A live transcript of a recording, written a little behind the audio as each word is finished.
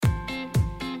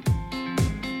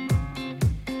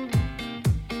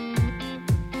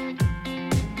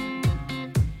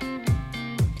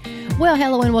Well,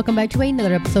 hello and welcome back to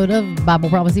another episode of Bible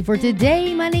Prophecy for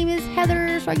today. My name is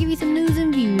Heather, so I'll give you some news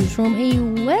and views from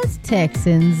a West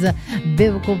Texans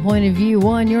biblical point of view.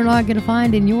 One you're not going to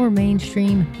find in your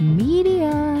mainstream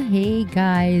media. Hey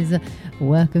guys,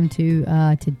 welcome to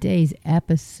today's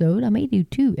episode. I may do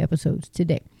 2 episodes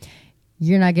today.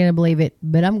 You're not going to believe it,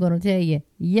 but I'm going to tell you,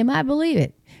 you might believe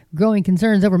it. Growing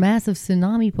concerns over massive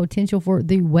tsunami potential for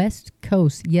the West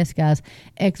Coast. Yes, guys,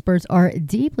 experts are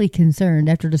deeply concerned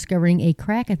after discovering a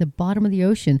crack at the bottom of the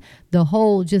ocean. The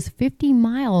hole, just 50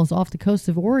 miles off the coast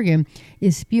of Oregon,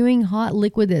 is spewing hot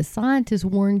liquid that scientists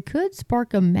warn could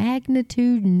spark a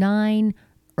magnitude 9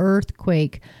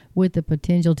 earthquake with the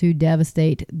potential to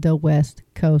devastate the West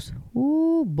Coast.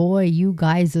 Oh boy, you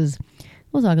guys is...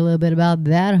 We'll talk a little bit about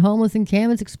that. Homeless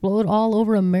encampments explode all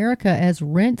over America as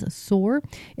rents soar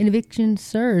and evictions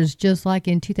surge. Just like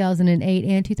in 2008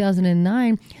 and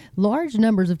 2009, large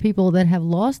numbers of people that have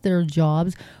lost their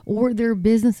jobs or their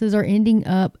businesses are ending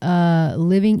up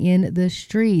living in the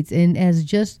streets. And as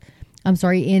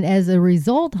a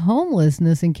result,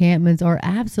 homelessness encampments are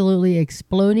absolutely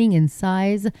exploding in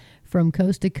size from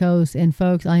coast to coast. And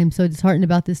folks, I am so disheartened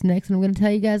about this next one I'm going to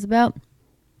tell you guys about.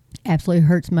 Absolutely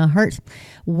hurts my heart.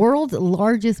 World's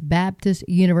largest Baptist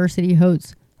university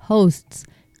hosts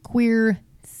queer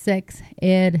sex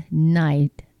ed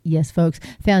night. Yes, folks.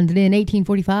 Founded in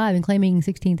 1845 and claiming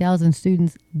 16,000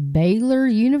 students, Baylor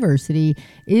University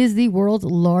is the world's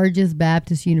largest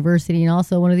Baptist university and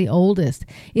also one of the oldest.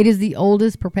 It is the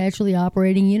oldest perpetually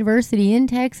operating university in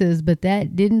Texas, but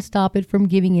that didn't stop it from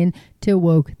giving in to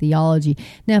woke theology.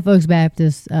 Now, folks,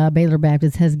 Baylor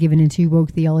Baptist has given into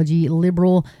woke theology,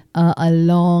 liberal, a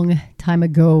long time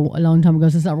ago, so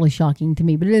it's not really shocking to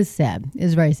me, but it is sad.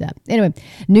 It's very sad. Anyway,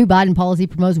 new Biden policy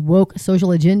promotes woke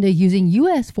social agenda using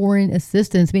U.S. foreign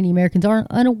assistance. Many Americans are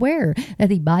unaware that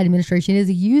the Biden administration is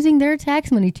using their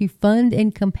tax money to fund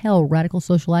and compel radical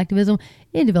social activism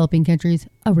in developing countries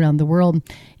around the world.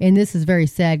 And this is very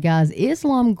sad, guys.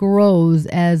 Islam grows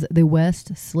as the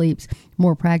West sleeps.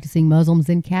 More practicing Muslims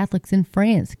than Catholics in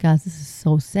France. Guys, this is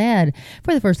so sad.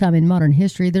 For the first time in modern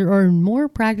history, there are more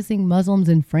practicing Muslims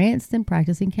in France than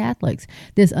practicing Catholics.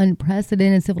 This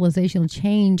unprecedented civilizational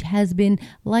change has been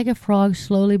like a frog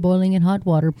slowly boiling in hot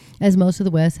water, as most of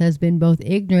the West has been both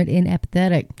ignorant and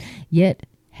apathetic, yet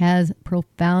has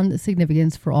profound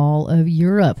significance for all of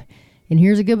Europe. And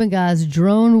here's a good one, guys.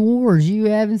 Drone wars. You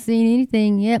haven't seen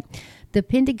anything yet. The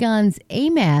Pentagon's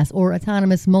AMAS, or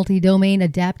Autonomous Multi-Domain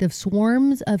Adaptive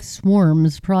Swarms of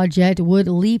Swarms project, would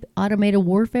leap automated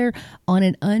warfare on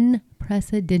an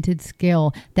unprecedented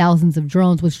scale. Thousands of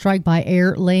drones would strike by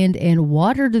air, land, and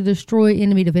water to destroy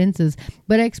enemy defenses.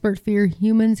 But experts fear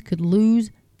humans could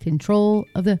lose control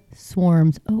of the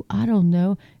swarms. Oh, I don't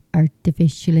know.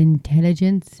 Artificial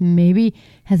intelligence maybe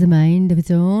has a mind of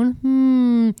its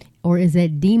own. Or is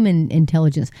that demon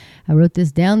intelligence? I wrote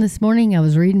this down this morning. I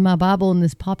was reading my Bible and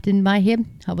this popped in my head.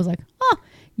 I was like, oh,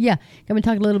 yeah. I'm going to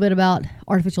talk a little bit about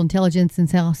artificial intelligence and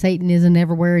how Satan isn't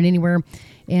everywhere and anywhere,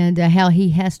 and how he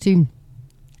has to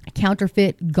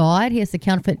counterfeit God. He has to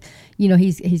counterfeit,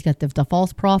 he's got the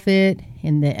false prophet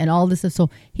and all this stuff.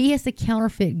 So he has to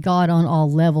counterfeit God on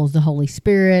all levels, the Holy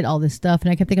Spirit, all this stuff.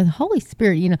 And I kept thinking, the Holy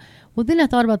Spirit, well, then I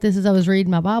thought about this as I was reading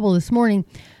my Bible this morning.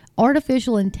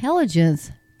 Artificial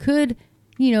intelligence could,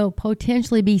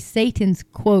 potentially be Satan's,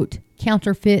 quote,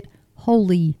 counterfeit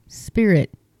Holy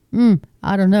Spirit.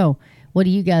 I don't know. What do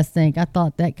you guys think? I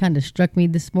thought that kind of struck me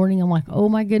this morning. I'm like, oh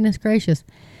my goodness gracious.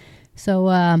 So,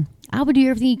 I would do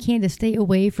everything you can to stay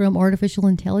away from artificial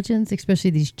intelligence,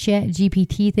 especially these chat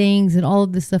GPT things and all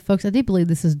of this stuff, folks. I do believe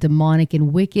this is demonic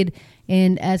and wicked.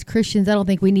 And as Christians, I don't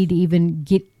think we need to even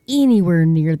get anywhere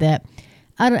near that.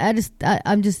 I'm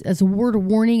just, as a word of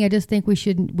warning, I just think we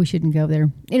shouldn't go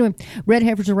there. Anyway, red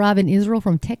heifers arrive in Israel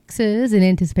from Texas in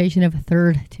anticipation of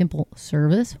Third Temple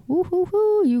service.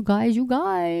 Woo-hoo-hoo, you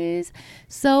guys.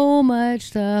 So much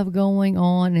stuff going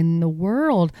on in the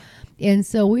world. And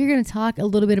so we're going to talk a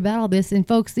little bit about all this. And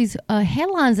folks, these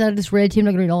headlines that I just read to you, I'm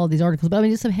not going to read all of these articles, but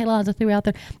just some headlines I threw out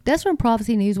there. That's from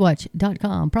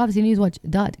prophecynewswatch.com.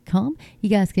 Prophecynewswatch.com. You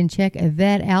guys can check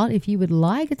that out if you would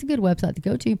like. It's a good website to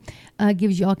go to.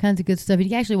 Gives you all kinds of good stuff. You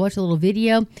can actually watch a little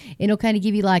video, and it'll kind of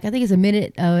give you I think it's a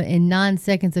minute and 9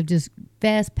 seconds of just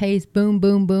fast-paced, boom,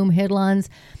 boom, boom headlines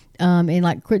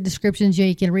and quick descriptions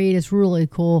you can read. It's really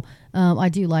cool. I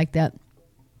do like that.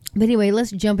 But anyway,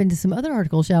 let's jump into some other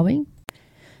articles, shall we?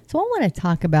 So I want to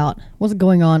talk about what's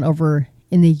going on over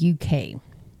in the UK.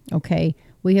 Okay,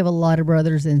 we have a lot of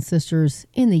brothers and sisters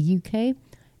in the UK,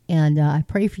 and I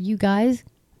pray for you guys.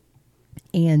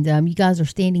 And you guys are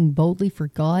standing boldly for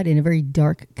God in a very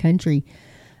dark country,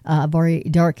 a very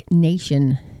dark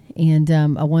nation. And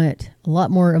I want a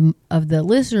lot more of the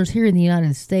listeners here in the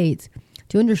United States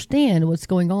to understand what's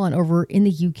going on over in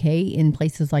the UK, in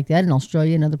places like that, in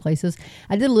Australia and other places.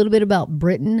 I did a little bit about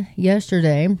Britain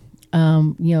yesterday.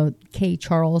 K.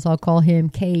 Charles, I'll call him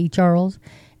K. Charles.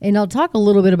 And I'll talk a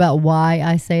little bit about why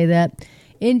I say that.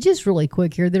 And just really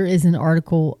quick here, there is an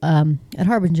article at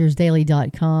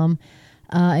harbingersdaily.com.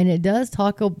 And it does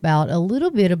talk about a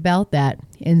little bit about that.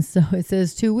 And so it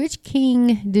says, to which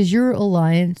king does your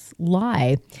alliance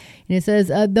lie? And it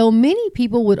says, though many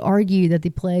people would argue that the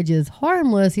pledge is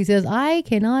harmless, he says, I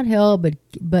cannot help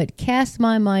but cast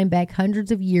my mind back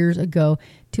hundreds of years ago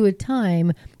to a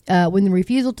time when the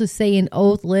refusal to say an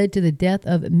oath led to the death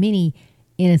of many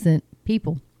innocent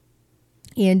people.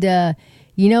 And,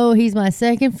 he's my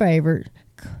second favorite.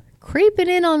 Creeping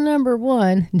in on number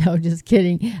one. No, just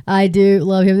kidding. I do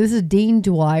love him. This is Dean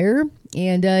Dwyer,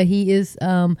 and he is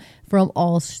from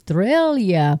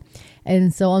Australia.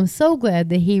 And so I'm so glad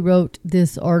that he wrote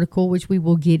this article, which we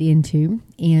will get into.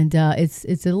 And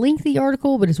it's a lengthy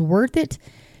article, but it's worth it.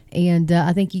 And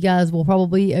I think you guys will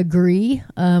probably agree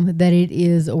that it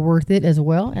is worth it as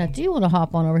well. And I do want to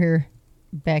hop on over here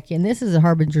back in. This is at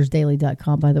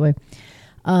harbingersdaily.com, by the way.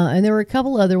 And there were a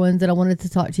couple other ones that I wanted to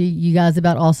talk to you guys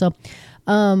about also.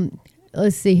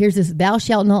 Let's see. Here's this. Thou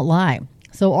shalt not lie.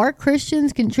 So are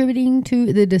Christians contributing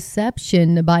to the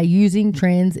deception by using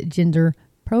transgender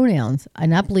pronouns?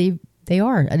 And I believe they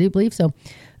are. I do believe so.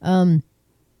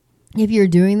 If you're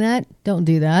doing that, don't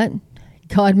do that.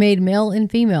 God made male and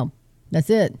female. That's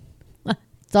it.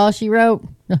 That's all she wrote.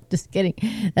 No, just kidding.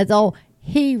 That's all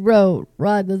he wrote,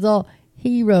 right? That's all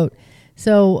he wrote.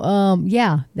 So,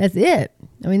 that's it.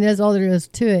 I mean, that's all there is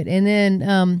to it. And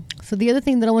then, so the other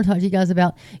thing that I want to talk to you guys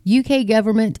about, UK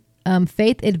government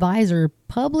faith advisor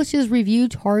publishes review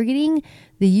targeting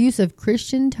the use of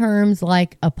Christian terms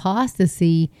like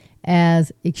apostasy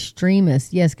as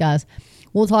extremists. Yes, guys,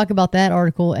 we'll talk about that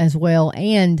article as well.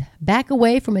 And back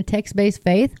away from a text-based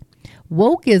faith,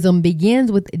 wokeism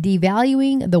begins with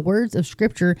devaluing the words of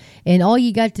Scripture. And all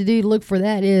you got to do to look for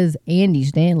that is Andy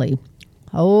Stanley.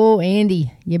 Oh,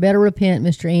 Andy, you better repent,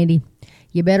 Mr. Andy.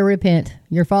 You better repent.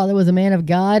 Your father was a man of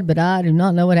God, but I do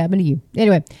not know what happened to you.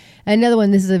 Anyway, another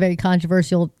one. This is a very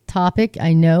controversial topic,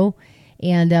 I know,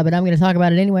 and but I'm going to talk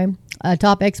about it anyway.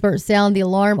 Top experts sound the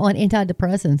alarm on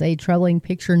antidepressants, a troubling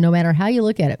picture no matter how you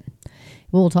look at it.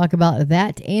 We'll talk about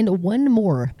that and one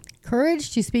more.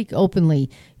 Courage to speak openly.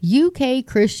 UK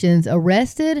Christians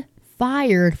arrested,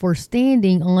 fired for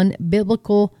standing on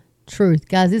biblical truth.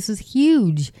 Guys, this is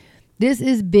huge. This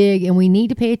is big, and we need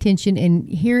to pay attention. And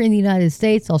here in the United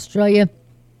States, Australia,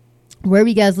 wherever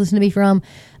you guys listen to me from,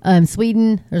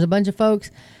 Sweden, there's a bunch of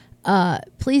folks.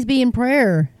 Please be in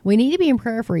prayer. We need to be in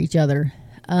prayer for each other.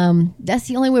 That's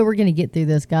the only way we're going to get through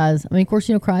this, guys. I mean, of course,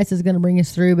 Christ is going to bring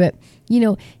us through, but,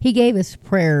 he gave us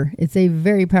prayer. It's a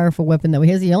very powerful weapon that we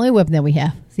have. It's the only weapon that we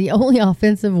have. It's the only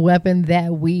offensive weapon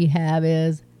that we have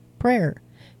is prayer.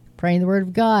 Praying the Word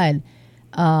of God.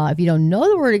 If you don't know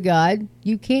the Word of God,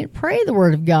 you can't pray the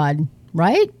Word of God,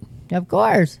 right? Of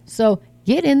course. So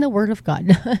get in the Word of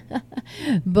God.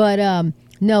 But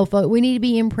no, folks, we need to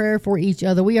be in prayer for each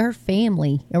other. We are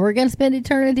family, and we're going to spend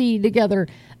eternity together.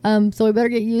 So we better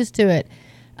get used to it.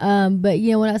 But,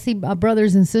 when I see my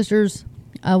brothers and sisters,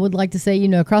 I would like to say,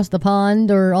 across the pond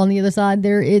or on the other side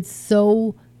there, it's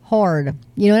so hard.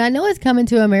 And I know it's coming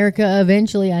to America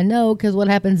eventually. I know, because what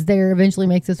happens there eventually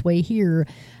makes its way here.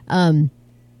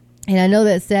 And I know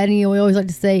that's sad, and we always like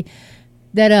to say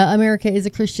that America is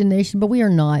a Christian nation, but we are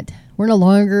not. We're no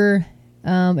longer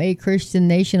a Christian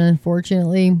nation,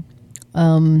 unfortunately.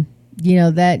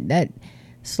 That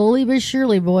slowly but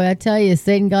surely, boy, I tell you,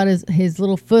 Satan got his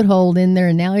little foothold in there,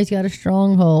 and now he's got a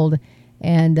stronghold,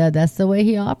 and that's the way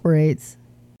he operates.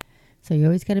 So you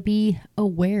always got to be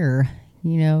aware,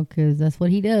 because that's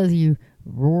what he does. He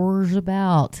roars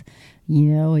about.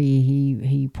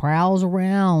 He prowls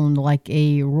around like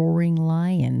a roaring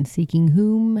lion, seeking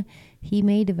whom he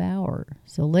may devour.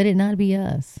 So let it not be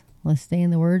us. Let's stay in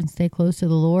the Word and stay close to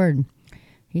the Lord.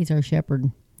 He's our shepherd.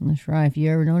 That's right. If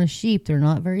you ever known a sheep, they're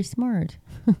not very smart.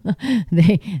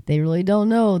 They really don't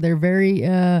know. They're very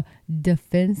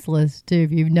defenseless too.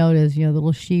 If you've noticed, the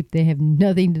little sheep, they have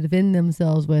nothing to defend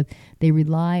themselves with. They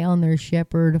rely on their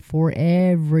shepherd for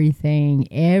everything.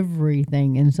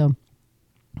 And so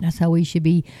that's how we should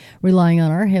be relying on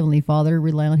our Heavenly Father,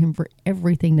 rely on Him for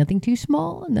everything, nothing too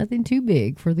small, nothing too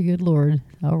big for the good Lord.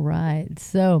 All right.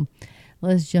 So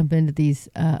let's jump into these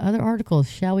other articles,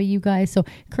 shall we, you guys? So,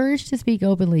 courage to speak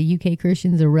openly. UK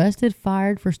Christians arrested,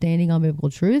 fired for standing on biblical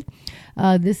truth.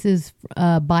 This is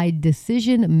by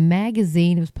Decision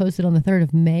Magazine. It was posted on the 3rd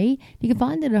of May. You can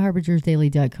find it at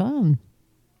harbinger.daily.com.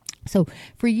 So,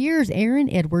 for years, Aaron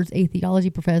Edwards, a theology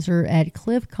professor at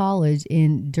Cliff College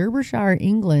in Derbyshire,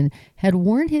 England, had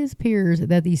warned his peers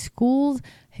that the school's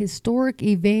historic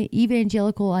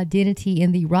evangelical identity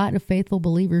and the right of faithful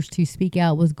believers to speak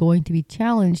out was going to be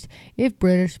challenged if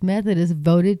British Methodists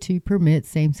voted to permit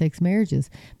same-sex marriages.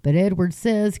 But Edwards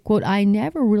says, quote, "I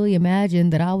never really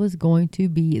imagined that I was going to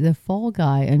be the fall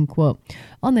guy," unquote.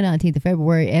 On the 19th of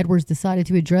February, Edwards decided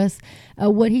to address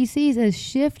what he sees as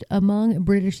shift among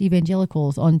British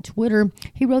evangelicals. On Twitter,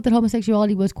 he wrote that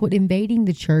homosexuality was, quote, invading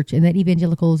the church, and that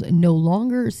evangelicals no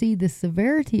longer see the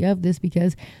severity of this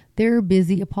because they're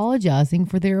busy apologizing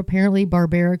for their apparently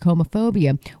barbaric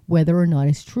homophobia, whether or not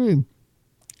it's true.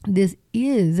 This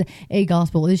is a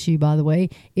gospel issue, by the way.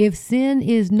 If sin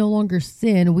is no longer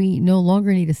sin, we no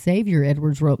longer need a savior,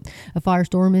 Edwards wrote. A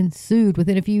firestorm ensued.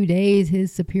 Within a few days,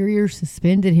 his superiors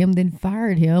suspended him, then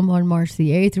fired him on March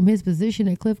the 8th from his position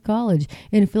at Cliff College,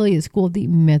 an affiliate school of the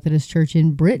Methodist Church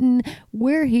in Britain,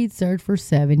 where he'd served for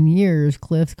 7 years.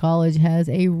 Cliff's College has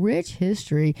a rich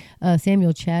history.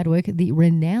 Samuel Chadwick, the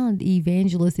renowned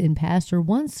evangelist and pastor,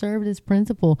 once served as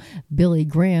principal. Billy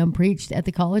Graham preached at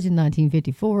the college in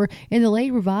 1954, and the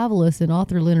late revivalist and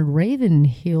author Leonard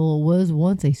Ravenhill was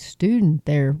once a student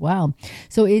there. Wow.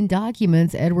 So in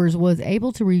documents Edwards was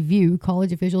able to review,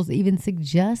 college officials even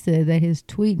suggested that his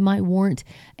tweet might warrant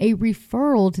a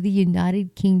referral to the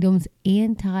United Kingdom's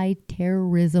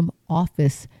anti-terrorism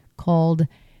office called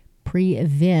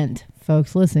Prevent.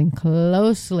 Folks, listen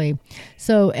closely.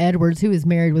 So Edwards, who is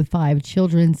married with 5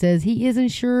 children, says he isn't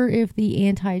sure if the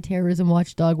anti-terrorism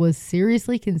watchdog was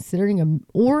seriously considering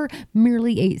or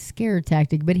merely a scare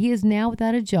tactic, but he is now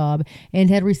without a job and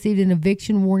had received an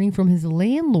eviction warning from his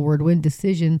landlord when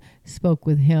Decision spoke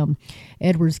with him.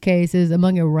 Edwards' case is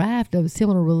among a raft of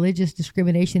similar religious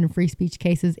discrimination and free speech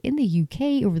cases in the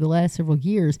UK over the last several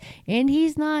years, and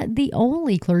he's not the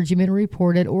only clergyman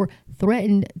reported or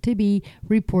threatened to be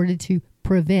reported to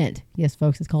Prevent. Yes,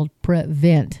 folks, it's called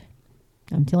Prevent.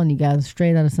 I'm telling you guys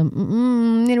straight out of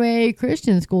some... Anyway,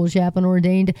 Christian school chaplain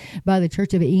ordained by the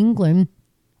Church of England,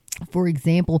 for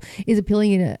example, is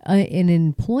appealing in an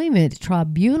employment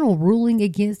tribunal ruling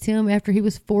against him after he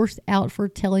was forced out for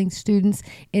telling students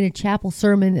in a chapel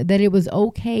sermon that it was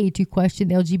okay to question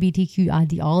LGBTQ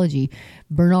ideology.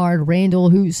 Bernard Randall,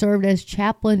 who served as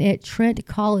chaplain at Trent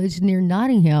College near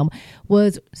Nottingham,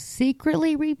 was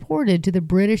secretly reported to the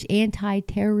British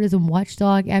anti-terrorism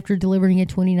watchdog after delivering a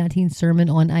 2019 sermon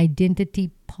on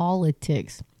identity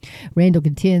politics. Randall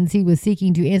contends he was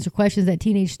seeking to answer questions that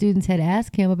teenage students had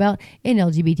asked him about an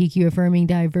LGBTQ affirming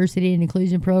diversity and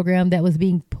inclusion program that was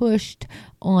being pushed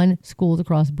on schools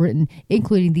across Britain,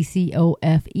 including the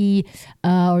COFE,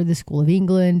 or the School of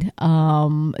England,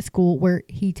 school where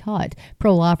he taught.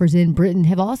 Pro-lifers in Britain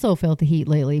have also felt the heat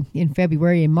lately. In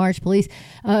February and March, police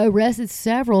arrested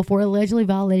several for allegedly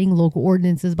violating local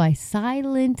ordinances by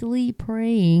silently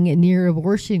praying near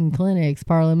abortion clinics.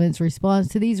 Parliament's response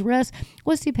to these arrests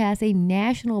was to pass a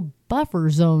national buffer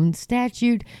zone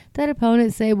statute that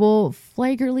opponents say will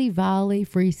flagrantly violate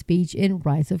free speech and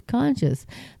rights of conscience.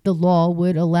 The law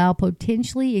would allow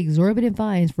potentially exorbitant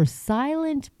fines for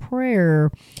silent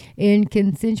prayer in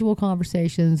consensual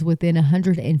conversations within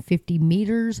 150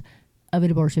 meters of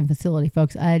an abortion facility.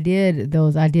 Folks, I did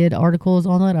articles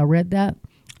on that. I read that.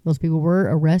 Those people were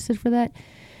arrested for that.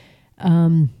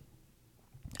 I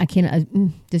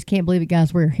just can't believe it,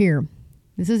 guys. We're here.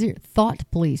 This is your thought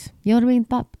police. You know what I mean?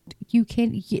 Thought you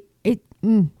can't.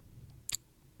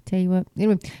 Tell you what.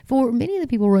 Anyway, for many of the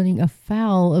people running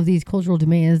afoul of these cultural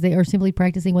demands, they are simply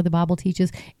practicing what the Bible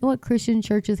teaches and what Christian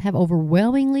churches have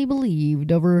overwhelmingly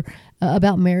believed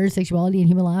about marriage, sexuality, and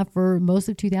human life for most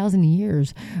of 2,000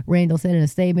 years. Randall said in a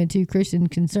statement to Christian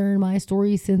Concern, "My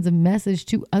story sends a message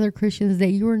to other Christians that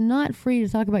you are not free to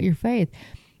talk about your faith.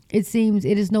 It seems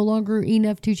it is no longer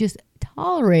enough to just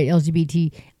tolerate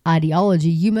LGBT ideology.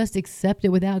 You must accept it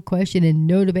without question, and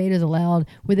no debate is allowed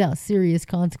without serious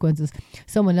consequences.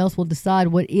 Someone else will decide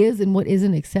what is and what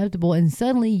isn't acceptable, and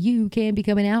suddenly you can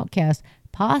become an outcast,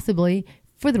 possibly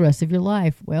for the rest of your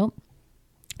life." Well,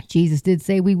 Jesus did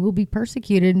say we will be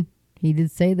persecuted. He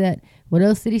did say that. What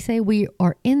else did he say? We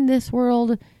are in this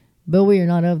world, but we are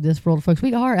not of this world, folks.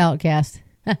 We are outcasts.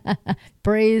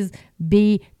 Praise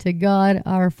be to God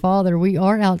our Father. We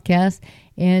are outcasts,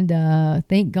 and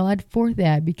thank God for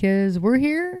that, because we're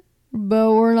here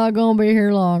but we're not going to be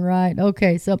here long, right?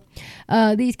 Okay, so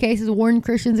these cases warn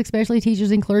Christians, especially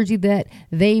teachers and clergy, that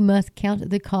they must count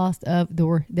the cost of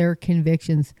their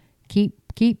convictions.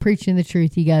 Keep preaching the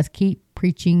truth, you guys. Keep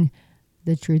preaching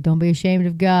the truth. Don't be ashamed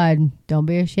of God. Don't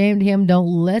be ashamed of Him. Don't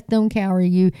let them cower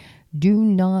you. Do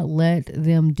not let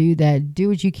them do that. Do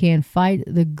what you can. Fight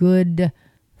the good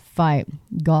fight.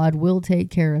 God will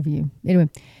take care of you. Anyway,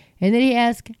 and then they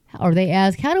ask,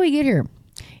 how do we get here?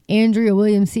 Andrea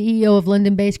Williams, CEO of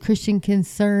London-based Christian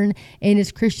Concern and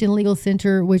its Christian Legal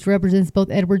Center, which represents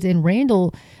both Edwards and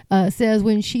Randall, says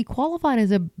when she qualified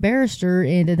as a barrister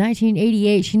in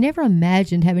 1988, she never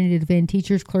imagined having to defend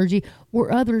teachers, clergy,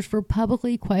 or others for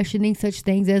publicly questioning such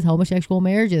things as homosexual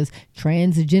marriages,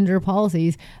 transgender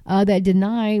policies that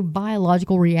deny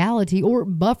biological reality, or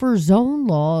buffer zone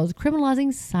laws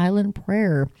criminalizing silent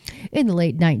prayer. In the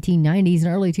late 1990s and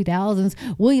early 2000s,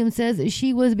 Williams says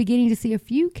she was beginning to see a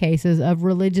few cases of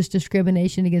religious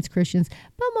discrimination against Christians,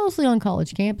 but mostly on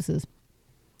college campuses.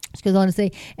 She goes on to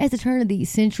say, at the turn of the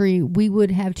century, we would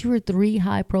have 2 or 3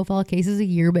 high-profile cases a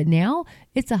year, but now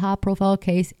it's a high-profile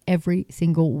case every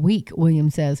single week,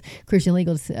 Williams says. Christian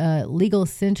Legal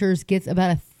Centers gets about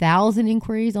 1,000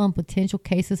 inquiries on potential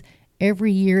cases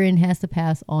every year and has to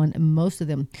pass on most of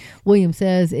them. Williams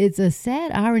says it's a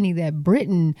sad irony that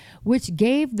Britain, which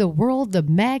gave the world the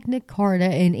Magna Carta,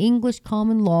 an English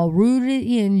common law rooted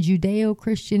in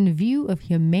Judeo-Christian view of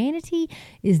humanity,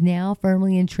 is now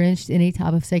firmly entrenched in a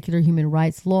type of secular human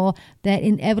rights law that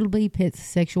inevitably pits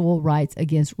sexual rights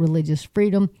against religious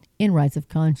freedom and rights of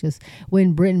conscience.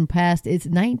 When Britain passed its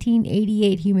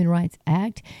 1988 Human Rights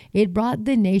Act, it brought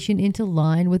the nation into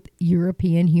line with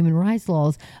European human rights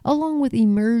laws, along with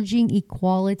emerging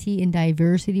equality and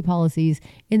diversity policies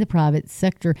in the private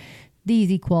sector. These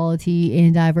equality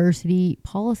and diversity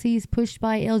policies, pushed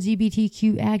by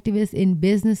LGBTQ activists in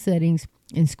business settings,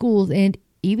 in schools, and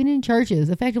even in churches,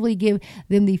 effectively give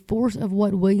them the force of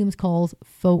what Williams calls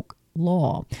folk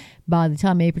law. By the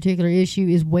time a particular issue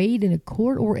is weighed in a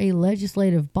court or a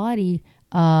legislative body,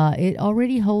 it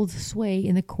already holds sway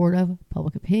in the court of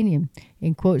public opinion.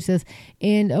 In quote says,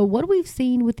 and what we've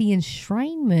seen with the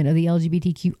enshrinement of the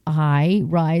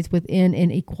LGBTQI rights within an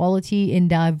equality and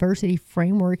diversity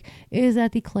framework is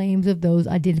that the claims of those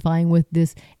identifying with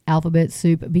this alphabet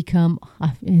soup become,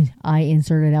 I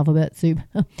inserted alphabet soup,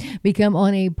 become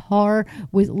on a par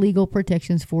with legal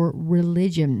protections for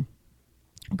religion.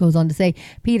 Goes on to say,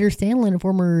 Peter Stanlin, a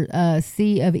former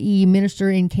C of E minister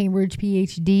in Cambridge,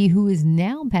 PhD, who is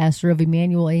now pastor of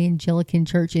Emmanuel Anglican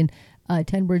Church in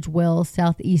Tunbridge Wells,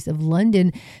 southeast of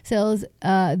London, says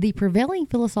the prevailing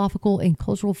philosophical and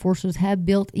cultural forces have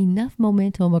built enough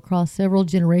momentum across several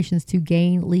generations to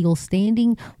gain legal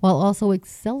standing while also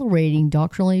accelerating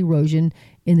doctrinal erosion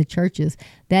in the churches.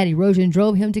 That erosion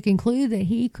drove him to conclude that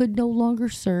he could no longer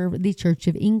serve the Church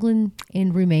of England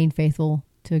and remain faithful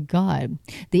to God.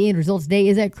 The end result today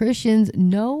is that Christians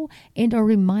know and are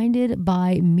reminded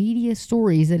by media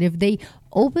stories that if they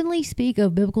openly speak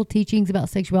of biblical teachings about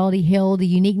sexuality, hell, the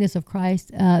uniqueness of Christ,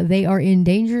 they are in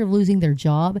danger of losing their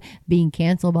job, being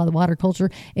canceled by the wider culture,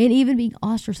 and even being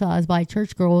ostracized by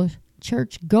churchgoers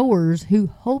who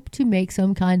hope to make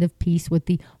some kind of peace with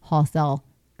the hostile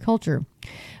culture.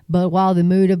 But while the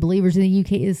mood of believers in the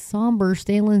UK is somber,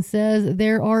 Stanlin says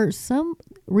there are some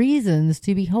reasons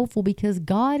to be hopeful because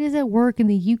God is at work in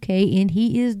the UK and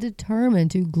He is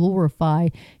determined to glorify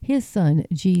His Son,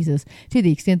 Jesus. To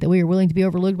the extent that we are willing to be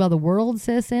overlooked by the world,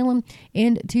 says Stanlin,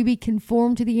 and to be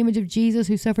conformed to the image of Jesus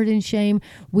who suffered in shame,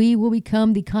 we will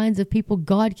become the kinds of people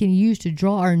God can use to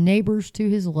draw our neighbors to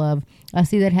His love. I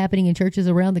see that happening in churches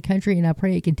around the country, and I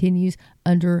pray it continues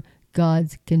under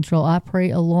God's control. I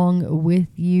pray along with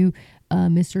you,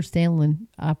 Mr. Stanlin.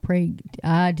 I pray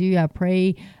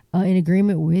in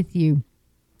agreement with you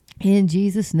in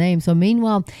Jesus' name. So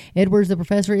meanwhile, Edwards, the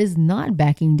professor, is not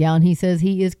backing down. He says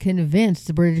he is convinced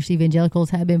the British evangelicals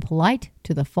have been polite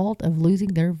to the fault of losing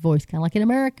their voice. Kind of like in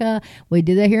America. We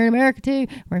do that here in America too.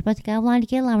 We're supposed to go line to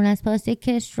get line. We're not supposed to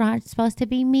kiss. We're not supposed to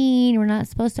be mean. We're not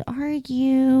supposed to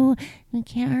argue. We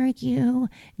can't argue.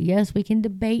 Yes, we can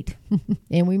debate.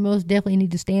 And we most definitely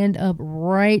need to stand up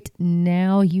right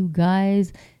now. You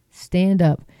guys, stand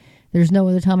up. There's no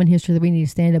other time in history that we need to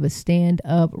stand up, but stand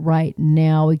up right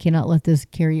now. We cannot let this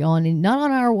carry on, and not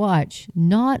on our watch.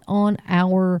 Not on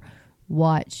our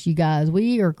watch, you guys.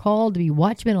 We are called to be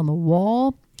watchmen on the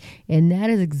wall, and that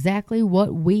is exactly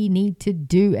what we need to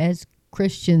do as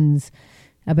Christians.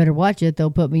 I better watch it. They'll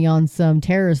put me on some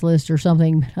terrorist list or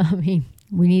something. I mean,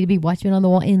 we need to be watchmen on the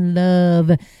wall in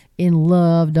love. In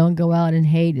love. Don't go out and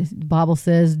hate. The Bible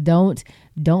says don't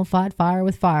fight fire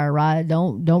with fire, right?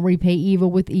 Don't repay evil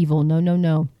with evil.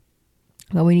 No.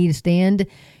 But we need to stand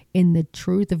in the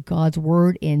truth of God's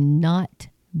word and not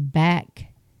back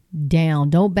down.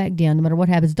 Don't back down. No matter what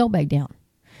happens, don't back down.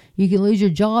 You can lose your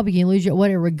job. You can lose your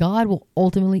whatever. God will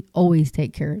ultimately always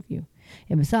take care of you.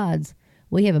 And besides,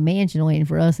 we have a mansion waiting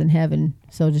for us in heaven.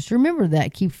 So just remember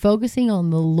that. Keep focusing on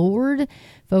the Lord.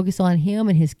 Focus on Him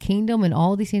and His kingdom, and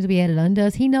all these things will be added unto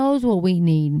us. He knows what we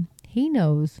need. He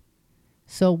knows.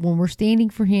 So when we're standing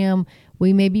for Him,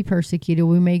 we may be persecuted.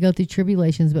 We may go through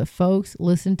tribulations. But folks,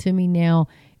 listen to me now.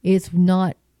 It's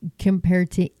not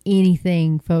compared to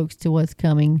anything, folks, to what's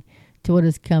coming, to what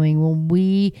is coming. When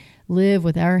we live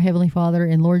with our Heavenly Father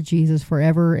and Lord Jesus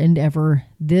forever and ever,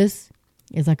 this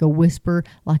is like a whisper,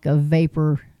 like a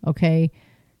vapor, okay?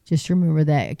 Just remember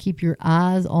that. Keep your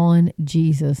eyes on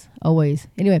Jesus always.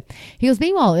 Anyway, he goes,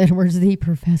 meanwhile, Edwards, the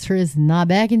professor, is not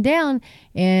backing down.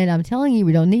 And I'm telling you,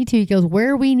 we don't need to. He goes,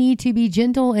 where we need to be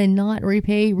gentle and not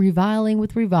repay reviling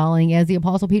with reviling. As the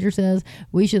Apostle Peter says,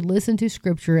 we should listen to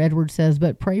Scripture, Edwards says,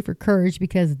 but pray for courage,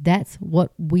 because that's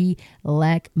what we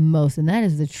lack most. And that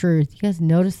is the truth. You guys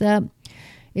notice that?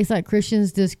 It's like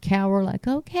Christians just cower like,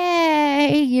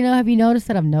 okay. Have you noticed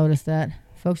that? I've noticed that.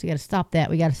 Folks, we got to stop that.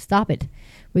 We got to stop it.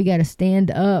 We got to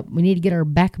stand up. We need to get our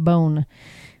backbone.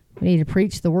 We need to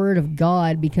preach the word of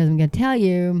God, because I'm going to tell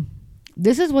you,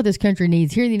 this is what this country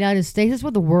needs. Here in the United States, this is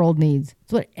what the world needs.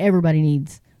 It's what everybody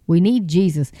needs. We need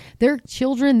Jesus. There are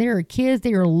children, there are kids,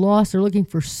 they are lost. They're looking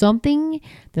for something.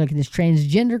 They're looking at this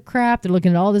transgender crap. They're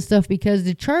looking at all this stuff because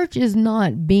the church is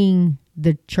not being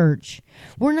the church.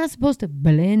 We're not supposed to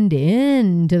blend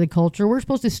into the culture. We're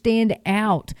supposed to stand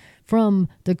out from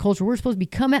the culture. We're supposed to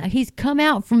come out. He's come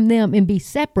out from them and be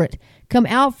separate. Come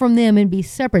out from them and be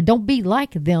separate. Don't be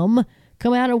like them.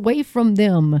 Come out away from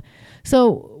them.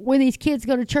 So when these kids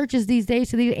go to churches these days,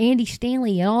 to these Andy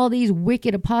Stanley and all these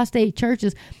wicked apostate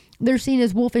churches, they're seen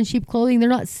as wolf in sheep clothing. They're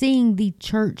not seeing the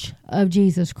church of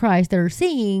Jesus Christ. They're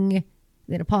seeing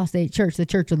that apostate church, the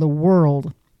church of the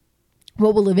world.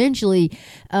 What will eventually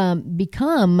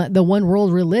become the one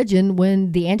world religion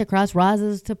when the Antichrist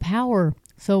rises to power.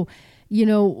 So,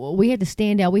 we have to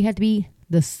stand out. We have to be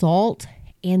the salt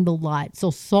and the light. So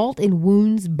salt in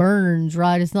wounds burns,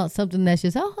 right? It's not something that's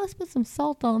just, let's put some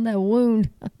salt on that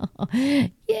wound.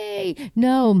 Yay.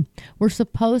 No, we're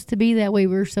supposed to be that way.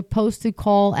 We're supposed to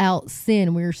call out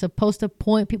sin. We're supposed to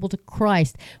point people to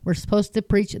Christ. We're supposed to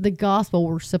preach the gospel.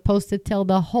 We're supposed to tell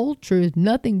the whole truth,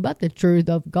 nothing but the truth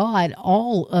of God,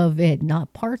 all of it,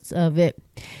 not parts of it.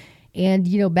 And,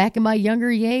 back in my back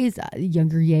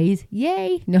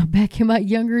in my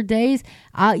younger days,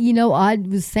 I was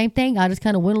the same thing. I just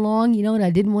kind of went along, and I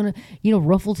didn't want to,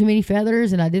 ruffle too many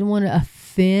feathers, and I didn't want to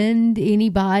offend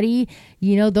anybody.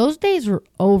 Those days are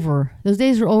over.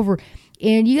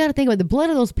 And you got to think about the blood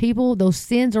of those people. Those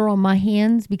sins are on my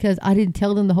hands because I didn't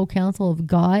tell them the whole counsel of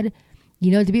God.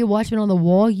 To be a watchman on the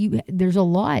wall, there's a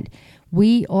lot.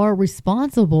 We are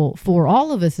responsible for,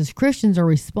 all of us as Christians are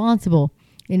responsible.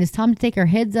 And it's time to take our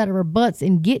heads out of our butts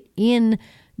and get in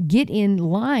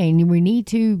line. We need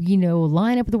to,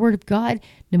 line up with the word of God,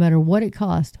 no matter what it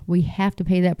costs. We have to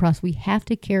pay that price. We have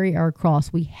to carry our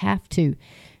cross. We have to.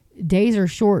 Days are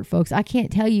short, folks. I can't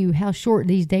tell you how short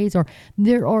these days are.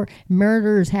 There are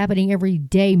murders happening every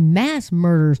day, mass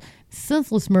murders,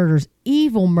 senseless murders,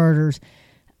 evil murders.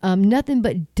 Nothing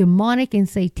but demonic and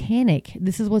satanic.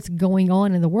 This is what's going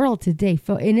on in the world today.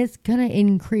 And it's going to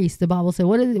increase. The Bible said,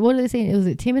 what are they saying? Was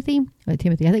it Timothy?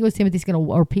 Timothy. I think it was Timothy.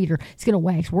 Or Peter. It's going to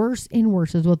wax worse and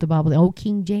worse is what the Bible said. Old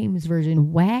King James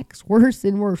Version. Wax worse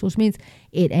and worse, which means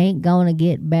it ain't going to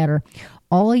get better.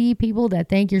 All of you people that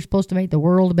think you're supposed to make the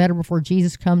world better before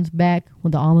Jesus comes back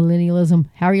with the amillennialism,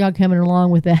 how are y'all coming along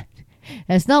with that?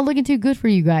 It's not looking too good for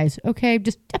you guys. Okay, I'm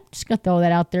just going to throw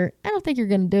that out there. I don't think you're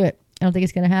going to do it. I don't think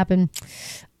it's going to happen.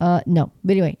 No.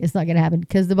 But anyway, it's not going to happen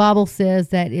because the Bible says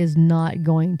that is not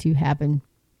going to happen.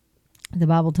 The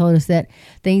Bible told us that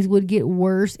things would get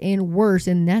worse and worse,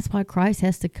 and that's why Christ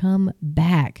has to come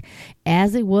back.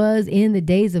 As it was in the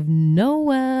days of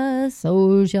Noah,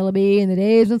 so shall it be in the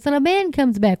days when the Son of Man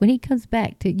comes back. When he comes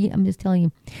back, I'm just telling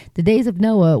you, the days of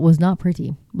Noah was not pretty.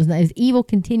 It was evil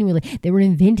continually. They were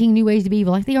inventing new ways to be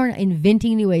evil, like they are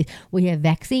inventing new ways. We have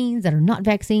vaccines that are not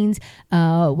vaccines.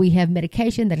 We have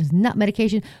medication that is not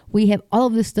medication. We have all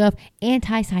of this stuff,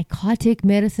 antipsychotic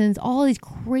medicines, all these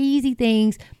crazy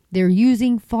things. They're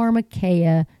using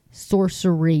pharmakeia,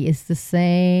 sorcery. It's the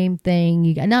same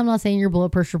thing. And I'm not saying your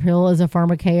blood pressure pill is a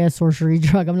pharmakeia sorcery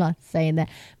drug. I'm not saying that.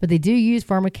 But they do use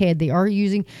pharmakeia. They are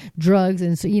using drugs.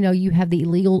 And so, you have the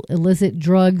illegal, illicit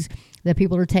drugs that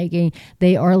people are taking.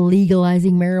 They are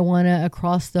legalizing marijuana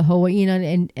across the whole,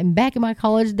 and back in my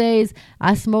college days,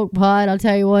 I smoked pot. I'll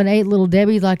tell you what, ate Little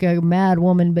Debbie's like a mad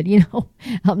woman, but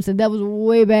I'm saying that was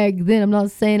way back then. I'm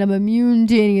not saying I'm immune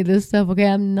to any of this stuff. Okay.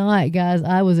 I'm not, guys.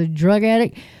 I was a drug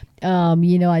addict.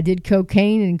 I did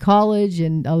cocaine in college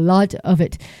and a lot of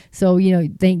it. So,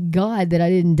 thank God that I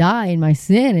didn't die in my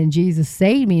sin and Jesus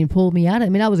saved me and pulled me out of it. I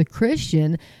mean, I was a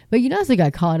Christian, but I still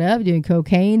got caught up doing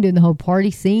cocaine, doing the whole party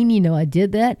scene. I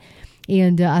did that.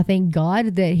 And I thank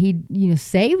God that he,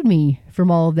 saved me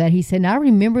from all of that. He said, and I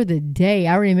remember the day.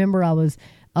 I remember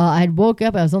I had woke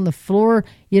up, I was on the floor,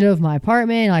 of my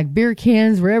apartment, like beer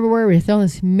cans were everywhere. We were throwing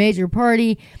this major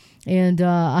party. And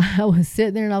I was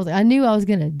sitting there, and I knew I was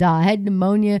gonna die. I had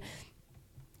pneumonia.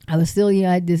 I was still,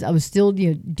 I was still,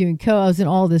 doing coke. I was in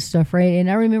all this stuff, right? And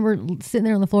I remember sitting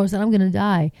there on the floor and saying, "I'm gonna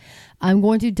die. I'm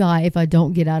going to die if I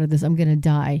don't get out of this. I'm gonna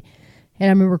die." And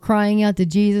I remember crying out to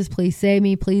Jesus, "Please save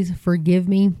me. Please forgive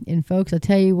me." And folks, I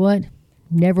tell you what,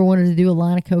 never wanted to do a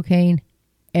line of cocaine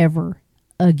ever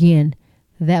again.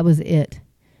 That was it.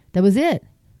 That was it.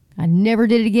 I never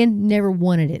did it again. Never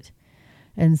wanted it.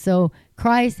 And so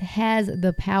Christ has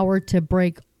the power to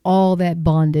break all that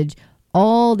bondage,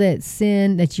 all that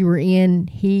sin that you were in.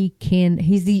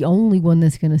 He's the only one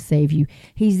that's going to save you.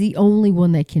 He's the only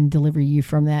one that can deliver you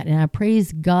from that. And I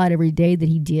praise God every day that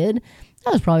he did.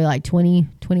 I was probably like 20,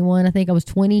 21. I think I was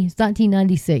 20. It's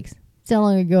 1996. That's how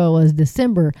long ago it was,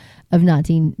 December of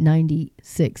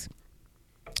 1996.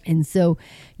 And so,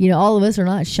 all of us are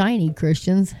not shiny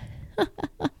Christians.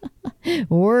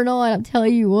 We're not. I'm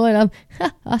telling you what,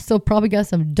 I still probably got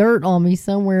some dirt on me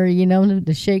somewhere,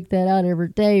 to shake that out every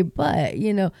day. But,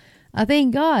 I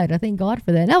thank God. I thank God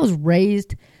for that. And I was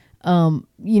raised, in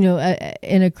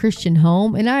a Christian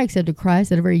home, and I accepted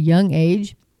Christ at a very young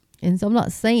age. And so I'm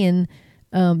not saying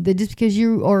that just because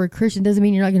you are a Christian doesn't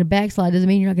mean you're not going to backslide, doesn't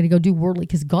mean you're not going to go do worldly,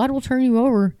 because God will turn you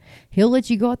over. He'll let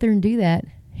you go out there and do that.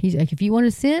 He's like, if you want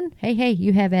to sin, hey,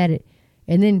 you have at it.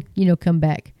 And then, come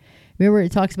back. Remember,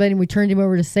 it talks about him, we turned him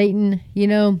over to Satan,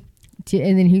 and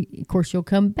then of course, you'll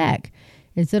come back.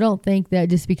 And so don't think that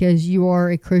just because you are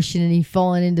a Christian and you've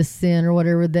fallen into sin or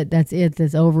whatever, that's it,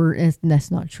 that's over. That's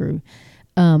not true.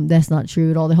 That's not true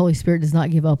at all. The Holy Spirit does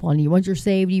not give up on you. Once you're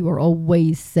saved, you are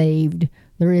always saved.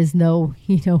 There is no,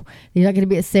 you're not going to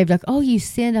be saved like, "Oh, you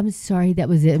sinned. I'm sorry. That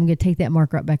was it. I'm going to take that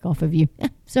mark right back off of you."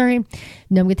 Sorry.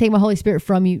 No, I'm going to take my Holy Spirit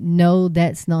from you. No,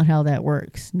 that's not how that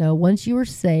works. No, once you are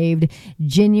saved,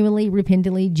 genuinely,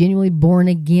 repentantly, genuinely born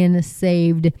again,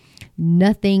 saved,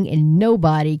 nothing and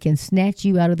nobody can snatch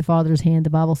you out of the Father's hand, the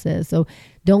Bible says. So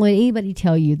don't let anybody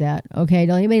tell you that, okay?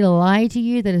 Don't let anybody lie to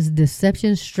you. That is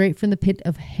deception straight from the pit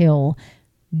of hell.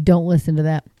 Don't listen to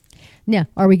that. Now,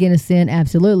 are we going to sin?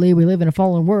 Absolutely. We live in a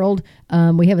fallen world.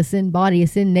 We have a sin body, a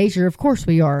sin nature. Of course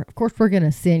we are. Of course we're going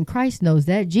to sin. Christ knows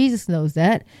that. Jesus knows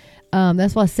that.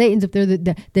 That's why Satan's up there,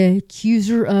 the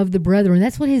accuser of the brethren.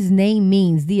 That's what his name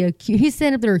means. He's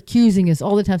sitting up there accusing us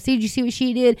all the time. See, did you see what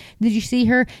she did? Did you see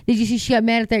her? Did you see she got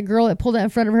mad at that girl that pulled out in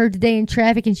front of her today in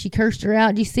traffic and she cursed her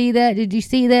out? Did you see that? Did you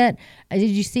see that? Did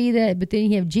you see that? But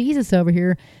then you have Jesus over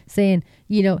here saying,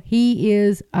 he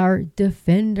is our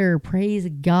defender. Praise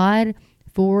God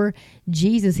for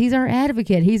Jesus. He's our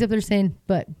advocate. He's up there saying,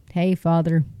 but hey,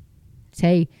 Father,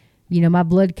 hey, my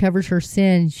blood covers her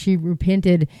sin. She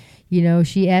repented.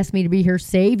 She asked me to be her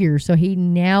savior. So he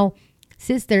now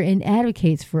sits there and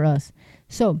advocates for us.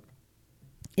 So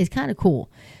it's kind of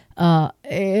cool.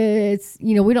 It's,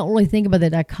 we don't really think about the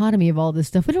dichotomy of all this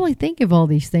stuff. We don't really think of all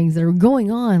these things that are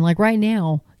going on. Like right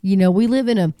now, we live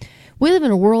in a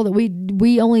world that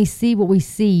we only see what we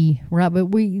see, right? But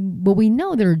we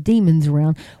know there are demons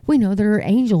around. We know there are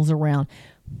angels around.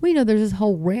 We know there's this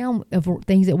whole realm of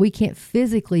things that we can't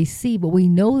physically see, but we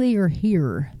know they are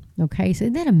here. Okay, so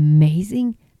isn't that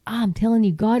amazing? I'm telling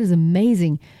you, God is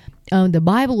amazing. The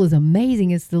Bible is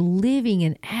amazing. It's the living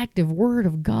and active Word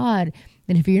of God.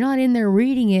 And if you're not in there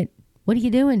reading it, what are you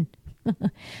doing?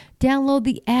 Download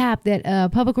the app,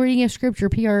 that Public Reading of Scripture,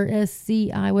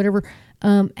 PRSCI, whatever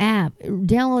app.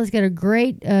 Download. It's got a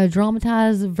great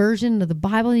dramatized version of the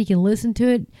Bible. You can listen to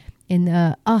it.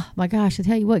 And oh my gosh, I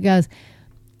tell you what, guys.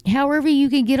 However you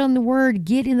can get on the Word,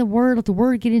 get in the Word. Let the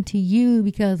Word get into you,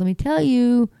 because let me tell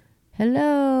you,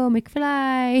 hello,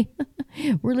 McFly.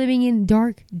 We're living in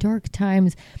dark, dark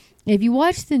times. If you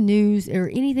watch the news or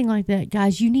anything like that,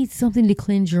 guys, you need something to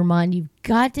cleanse your mind. You've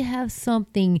got to have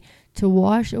something to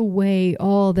wash away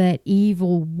all that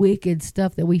evil, wicked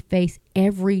stuff that we face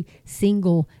every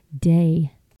single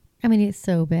day. I mean, it's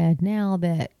so bad now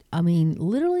that,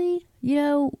 literally,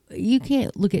 you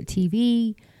can't look at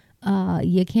TV.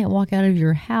 You can't walk out of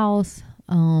your house.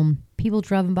 people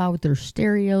driving by with their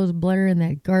stereos blaring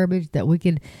that garbage that we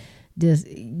could just,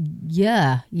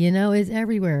 it's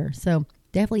everywhere. So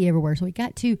definitely everywhere. So we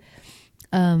got to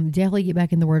definitely get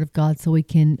back in the Word of God so we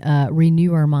can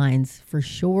renew our minds for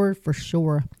sure.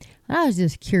 I was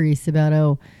just curious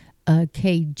about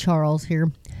Cade Charles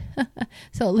here.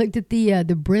 So I looked at the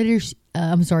Business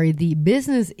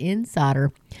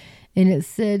Insider, and it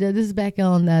said, this is back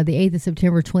on the 8th of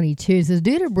September 22. It says,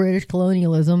 due to British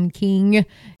colonialism, King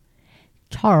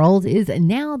Charles is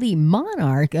now the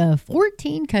monarch of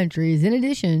 14 countries in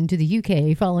addition to the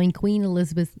UK following Queen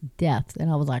Elizabeth's death. And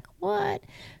I was like, what?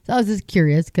 So I was just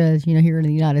curious because, here in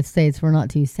the United States, we're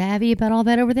not too savvy about all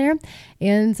that over there.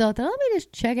 And so I thought, let me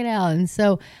just check it out. And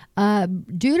so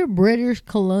due to British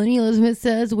colonialism, it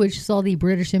says, which saw the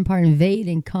British Empire invade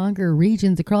and conquer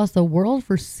regions across the world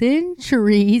for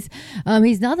centuries,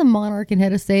 he's now the monarch and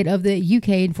head of state of the UK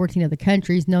and 14 other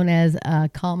countries known as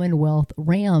Commonwealth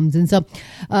realms. And so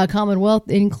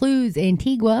Commonwealth includes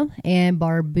Antigua and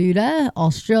Barbuda,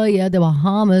 Australia, the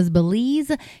Bahamas,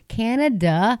 Belize,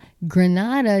 Canada,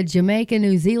 Grenada, Jamaica,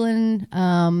 New Zealand,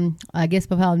 I guess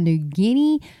Papua New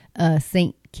Guinea,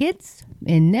 St. Kitts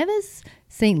and Nevis,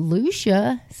 St.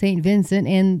 Lucia, St. Vincent,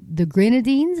 and the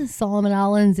Grenadines, Solomon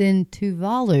Islands, and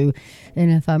Tuvalu.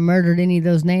 And if I murdered any of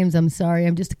those names, I'm sorry.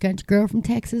 I'm just a country girl from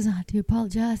Texas. I do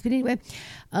apologize. But anyway,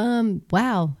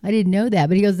 wow, I didn't know that.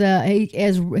 But he goes,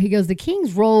 the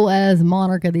king's role as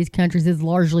monarch of these countries is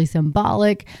largely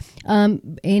symbolic,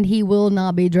 and he will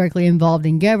not be directly involved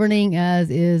in governing,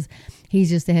 he's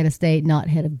just the head of state, not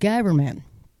head of government.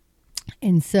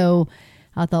 And so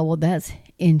I thought, well, that's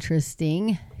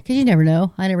interesting. Because you never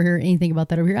know. I never hear anything about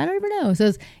that over here. I don't even know. It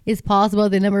says it's possible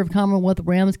the number of Commonwealth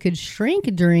realms could shrink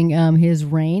during his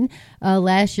reign.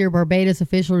 Last year, Barbados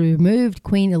officially removed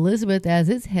Queen Elizabeth as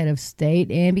its head of state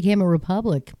and became a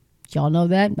republic. Y'all know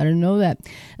that? I didn't know that.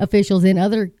 Officials in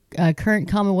other current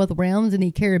Commonwealth realms in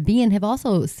the Caribbean have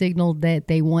also signaled that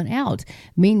they want out.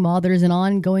 Meanwhile, there's an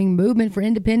ongoing movement for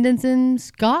independence in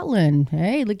Scotland.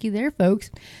 Hey, looky there, folks.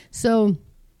 So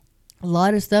a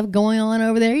lot of stuff going on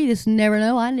over there. You just never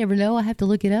know. I never know. I have to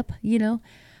look it up. We don't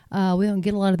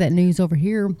get a lot of that news over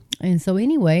here. And so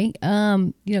anyway,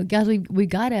 guys, we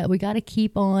gotta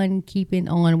keep on keeping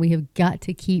on. We have got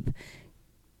to keep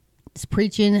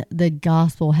preaching the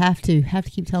gospel. Have to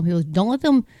keep telling people,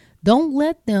 don't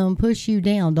let them push you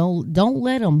down. Don't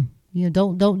let them.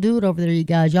 Don't do it over there, you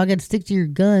guys. Y'all got to stick to your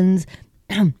guns.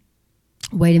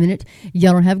 Wait a minute.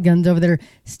 Y'all don't have guns over there.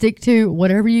 Stick to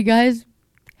whatever you guys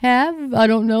have. I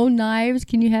don't know, knives.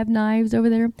 Can you have knives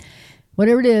over there?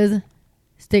 Whatever it is,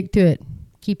 stick to it.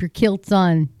 Keep your kilts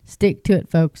on. Stick to it,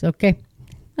 folks. Okay.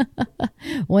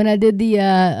 When I did the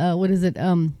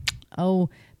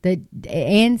the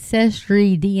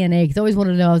ancestry DNA, because I always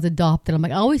wanted to know I was adopted. I'm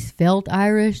like, I always felt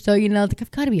Irish, so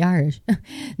I've got to be Irish.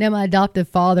 Now my adoptive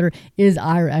father is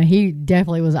Irish. He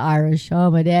definitely was Irish.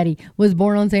 Oh, my daddy was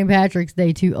born on St. Patrick's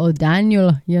Day too. Oh,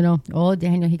 Daniel,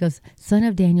 Daniel. He goes, son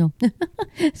of Daniel.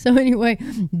 So anyway,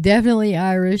 definitely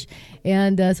Irish.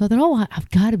 And so I thought,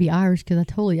 I've got to be Irish because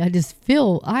I just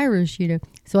feel Irish,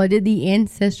 So I did the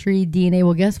ancestry DNA.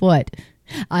 Well, guess what?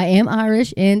 I am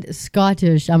Irish and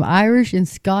Scottish. I'm Irish and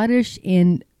Scottish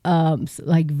and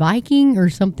like Viking or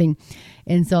something.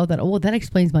 And so I thought, that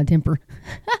explains my temper.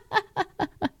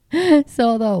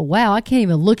 So I thought, wow, I can't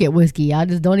even look at whiskey. I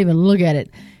just don't even look at it.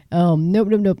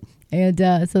 Nope. And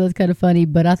so that's kind of funny.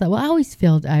 But I thought, I always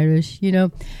felt Irish,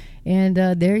 And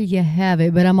there you have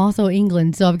it. But I'm also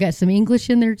England, so I've got some English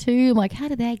in there too. I'm like, how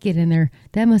did that get in there?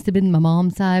 That must have been my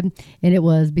mom's side. And it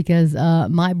was because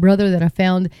my brother that I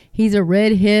found, he's a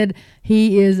redhead.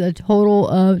 He is a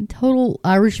total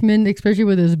Irishman, especially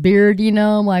with his beard,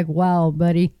 I'm like, wow,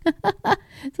 buddy.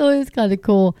 So it's kind of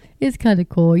cool.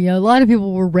 A lot of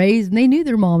people were raised and they knew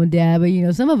their mom and dad,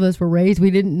 but some of us were raised,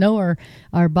 we didn't know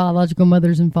our biological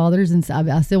mothers and fathers. And so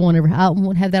I still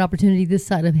won't have that opportunity this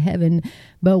side of heaven.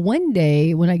 But one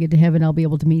day when I get to heaven, I'll be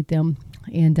able to meet them.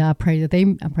 And I pray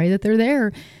that they're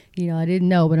there. I didn't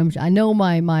know, but I know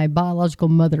my biological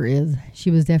mother is.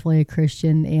 She was definitely a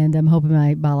Christian, and I'm hoping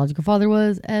my biological father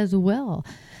was as well.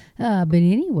 But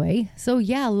anyway, so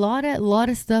yeah, a lot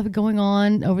of stuff going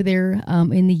on over there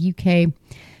in the UK.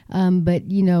 But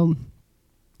you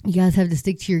guys have to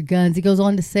stick to your guns. It goes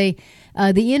on to say,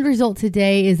 the end result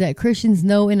today is that Christians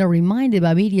know and are reminded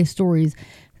by media stories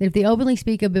that if they openly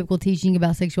speak of biblical teaching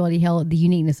about sexuality, hell, the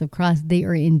uniqueness of Christ, they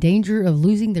are in danger of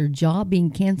losing their job, being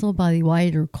canceled by the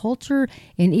wider culture,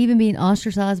 and even being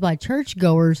ostracized by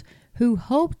churchgoers who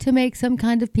hope to make some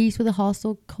kind of peace with a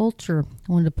hostile culture.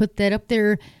 I wanted to put that up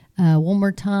there one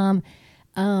more time.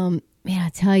 Man, I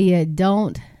tell you,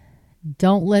 don't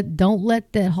Don't let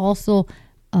that hostile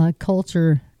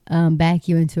culture back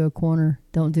you into a corner.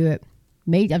 Don't do it.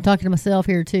 I'm talking to myself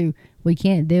here too. We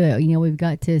can't do it. We've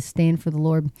got to stand for the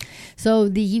Lord. So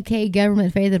the UK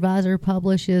Government Faith Advisor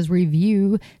publishes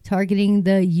review targeting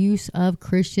the use of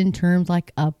Christian terms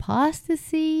like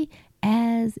apostasy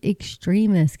as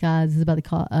extremists. Guys, this is about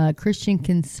the Christian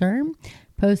Concern,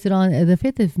 posted on the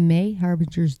 5th of May,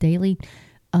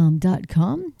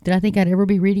 harbingersdaily.com. Did I think I'd ever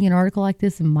be reading an article like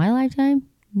this in my lifetime?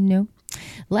 No.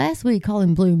 Last week,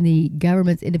 Colin Bloom, the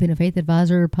government's independent faith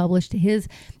advisor, published his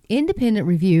independent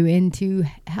review into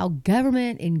how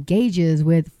government engages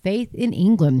with faith in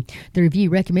England. The review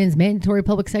recommends mandatory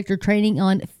public sector training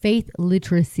on faith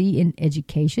literacy in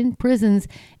education, prisons,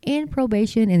 and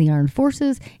probation in the armed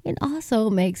forces, and also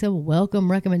makes some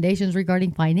welcome recommendations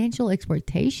regarding financial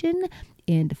exploitation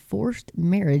and forced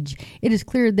marriage. It is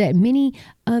clear that many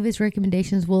of its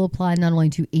recommendations will apply not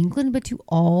only to England, but to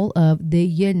all of the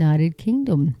United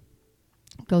Kingdom.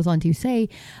 Goes on to say,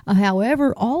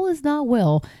 however, all is not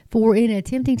well, for in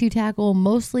attempting to tackle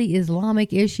mostly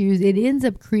Islamic issues, it ends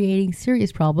up creating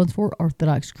serious problems for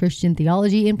Orthodox Christian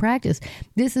theology and practice.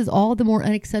 This is all the more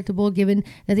unacceptable given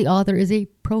that the author is a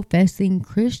professing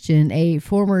Christian, a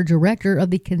former director of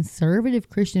the Conservative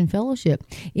Christian Fellowship.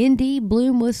 Indeed,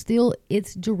 Bloom was still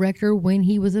its director when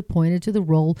he was appointed to the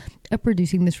role of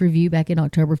producing this review back in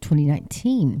October of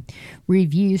 2019.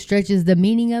 Review stretches the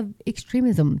meaning of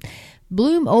extremism.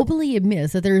 Bloom openly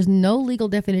admits that there is no legal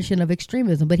definition of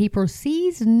extremism, but he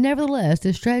proceeds nevertheless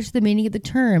to stretch the meaning of the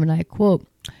term, and I quote,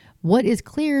 "What is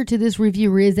clear to this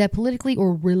reviewer is that politically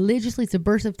or religiously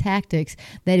subversive tactics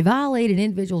that violate an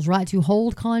individual's right to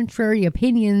hold contrary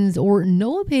opinions or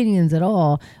no opinions at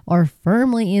all are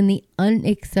firmly in the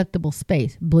unacceptable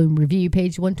space." Bloom Review,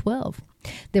 page 112.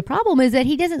 The problem is that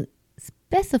he doesn't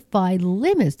specify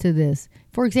limits to this.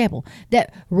 For example,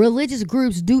 that religious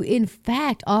groups do in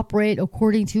fact operate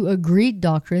according to agreed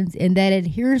doctrines, and that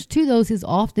adherence to those is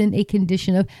often a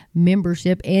condition of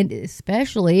membership, and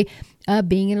especially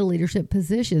being in a leadership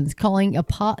positions. Calling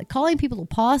people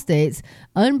apostates,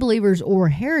 unbelievers, or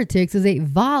heretics is a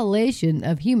violation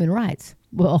of human rights.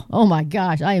 Well, oh my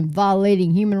gosh, I am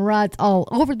violating human rights all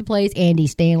over the place. Andy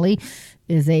Stanley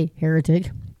is a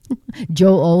heretic.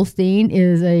 Joel Osteen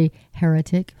is a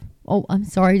heretic. Oh, I'm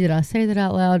sorry. Did I say that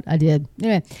out loud? I did.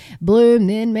 Anyway, Bloom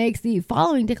then makes the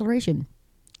following declaration,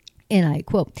 and I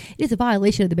quote, "It is a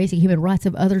violation of the basic human rights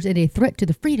of others and a threat to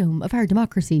the freedom of our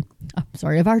democracy.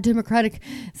 Of our democratic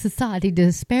society to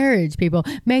disparage people,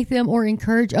 make them or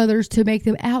encourage others to make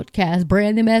them outcasts,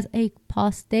 brand them as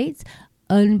apostates,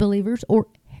 unbelievers, or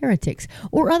heretics,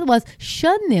 or otherwise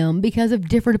shun them because of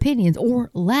different opinions or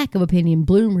lack of opinion."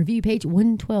 Bloom Review, page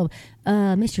 112.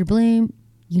 Mr. Bloom,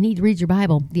 you need to read your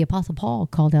Bible. The Apostle Paul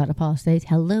called out apostates,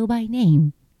 hello by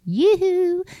name.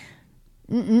 Yoo-hoo!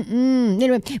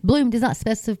 Anyway, Bloom does not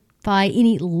specify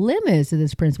any limits to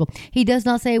this principle. He does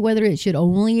not say whether it should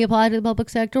only apply to the public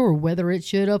sector or whether it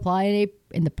should apply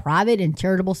in the private and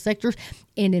charitable sectors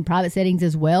and in private settings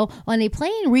as well. On a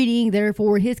plain reading,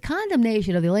 therefore, his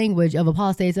condemnation of the language of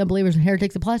apostates, unbelievers, and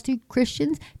heretics applies to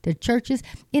Christians, to churches,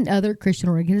 and other Christian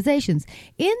organizations.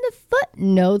 In the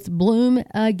footnotes, Bloom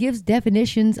gives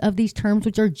definitions of these terms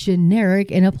which are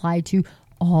generic and apply to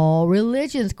all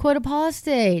religions. Quote,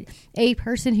 apostate, a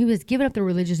person who has given up their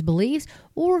religious beliefs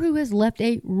or who has left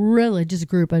a religious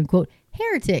group. Unquote.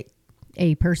 Heretic,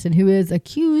 a person who is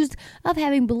accused of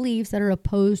having beliefs that are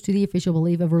opposed to the official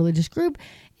belief of a religious group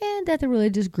and that the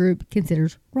religious group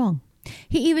considers wrong.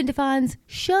 He even defines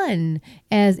shun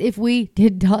as if we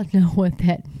did not know what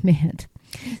that meant.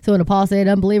 So an apostate,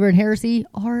 unbeliever, and heresy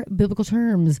are biblical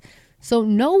terms. So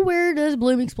nowhere does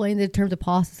Bloom explain that the terms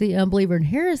apostasy, unbeliever, and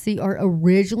heresy are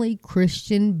originally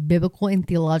Christian, biblical, and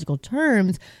theological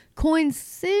terms coined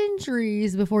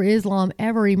centuries before Islam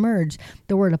ever emerged.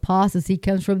 The word apostasy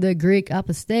comes from the Greek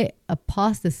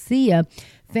apostasia,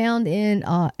 found in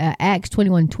Acts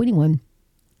 21:21.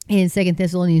 In 2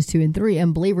 Thessalonians 2 and 3,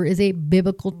 unbeliever is a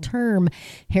biblical term.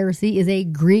 Heresy is a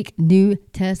Greek New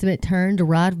Testament term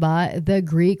derived by the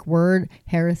Greek word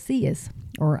heresias.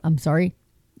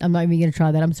 I'm not even going to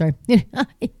try that. I'm sorry.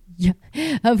 Yeah.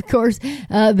 Of course,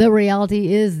 the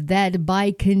reality is that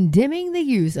by condemning the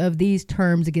use of these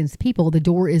terms against people, the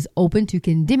door is open to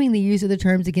condemning the use of the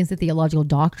terms against the theological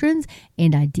doctrines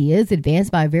and ideas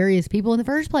advanced by various people in the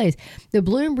first place. The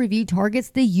Bloom Review targets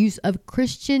the use of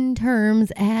Christian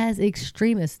terms as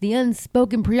extremists, the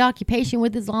unspoken preoccupation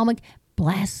with Islamic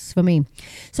blasphemy.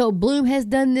 So Bloom has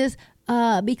done this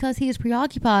because he is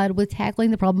preoccupied with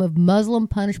tackling the problem of Muslim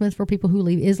punishments for people who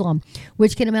leave Islam,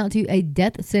 which can amount to a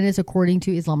death sentence according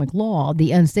to Islamic law.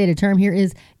 The unstated term here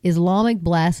is Islamic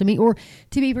blasphemy, or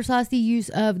to be precise, the use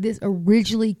of this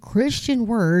originally Christian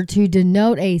word to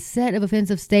denote a set of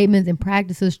offensive statements and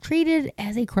practices treated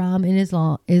as a crime in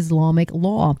Islamic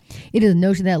law. It is a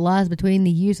notion that lies between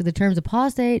the use of the terms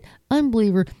apostate,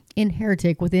 unbeliever, and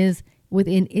heretic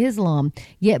within Islam.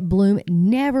 Yet Bloom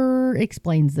never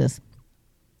explains this.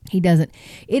 He doesn't.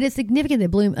 It is significant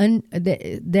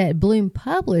that Bloom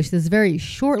published this very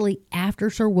shortly after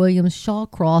Sir William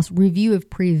Shawcross review of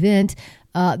Prevent,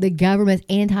 the government's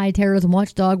anti-terrorism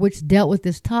watchdog, which dealt with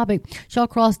this topic.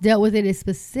 Shawcross dealt with it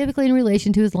specifically in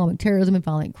relation to Islamic terrorism and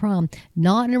violent crime,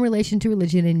 not in relation to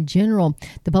religion in general.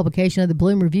 The publication of the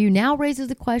Bloom Review now raises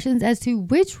the questions as to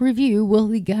which review will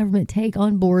the government take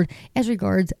on board as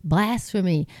regards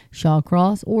blasphemy,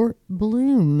 Shawcross or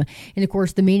Bloom. And of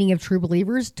course, the meaning of true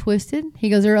believers twisted. He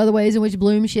goes, there are other ways in which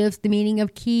Bloom shifts the meaning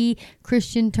of key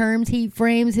Christian terms. He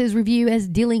frames his review as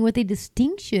dealing with a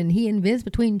distinction he invents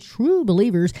between true believers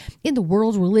in the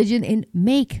world's religion and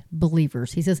make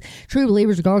believers. He says true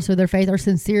believers, regardless of their faith, are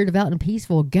sincere, devout, and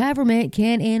peaceful. Government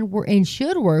can and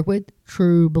should work with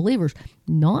true believers.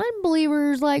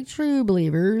 Non-believers, like true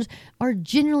believers, are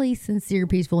generally sincere,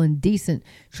 peaceful, and decent.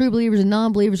 True believers and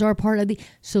non-believers are part of the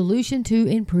solution to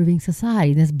improving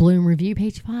society. That's Bloom Review,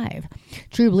 page 5.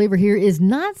 True believer here is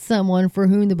not someone for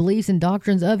whom the beliefs and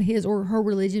doctrines of his or her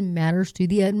religion matters to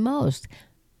the utmost.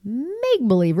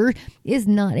 Make-believer is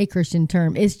not a Christian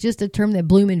term. It's just a term that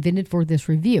Bloom invented for this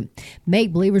review.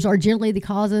 Make-believers are generally the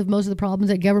cause of most of the problems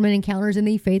that government encounters in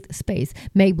the faith space.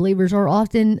 Make-believers are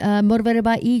often motivated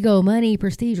by ego, money,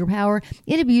 prestige, or power,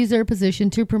 and abuse their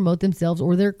position to promote themselves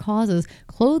or their causes,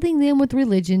 clothing them with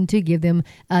religion to give them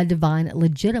divine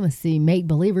legitimacy.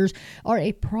 Make-believers are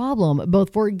a problem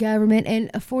both for government and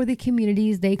for the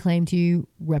communities they claim to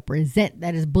represent.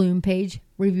 That is Bloom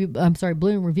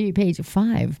Review, page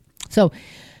 5. So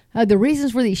the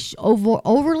reasons for the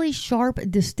overly sharp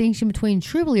distinction between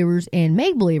true believers and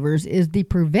make-believers is the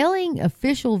prevailing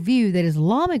official view that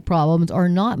Islamic problems are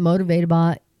not motivated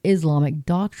by Islamic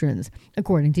doctrines.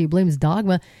 According to Bloom's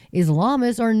dogma,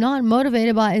 Islamists are not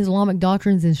motivated by Islamic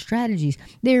doctrines and strategies.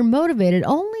 They are motivated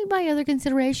only by other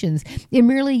considerations and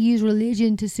merely use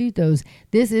religion to suit those.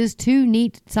 This is too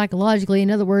neat psychologically.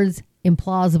 In other words,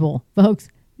 implausible. Folks,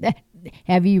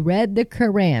 have you read the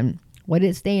Quran? What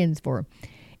it stands for?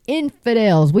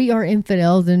 Infidels. We are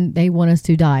infidels and they want us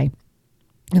to die.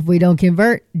 If we don't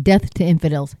convert, death to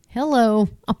infidels. Hello.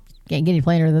 Oh, can't get any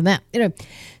plainer than that.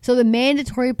 So the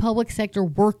mandatory public sector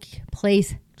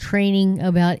workplace training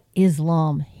about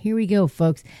Islam. Here we go,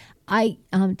 folks.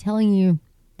 I'm telling you,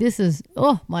 this is,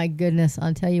 oh my goodness,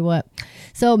 I'll tell you what.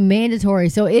 So mandatory.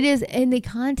 So it is in the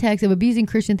context of abusing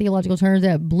Christian theological terms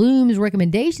that Bloom's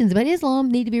recommendations about Islam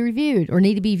need to be reviewed or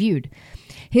need to be viewed.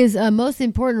 His most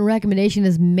important recommendation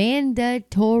is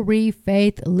mandatory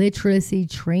faith literacy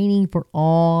training for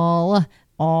all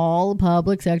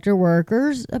public sector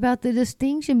workers about the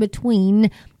distinction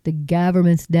between the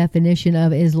government's definition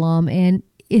of Islam and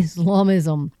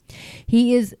Islamism.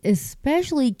 He is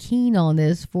especially keen on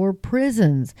this for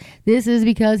prisons. This is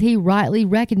because he rightly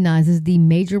recognizes the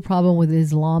major problem with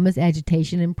Islamist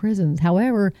agitation in prisons.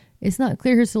 However, it's not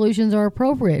clear his solutions are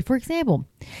appropriate. For example,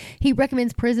 he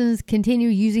recommends prisons continue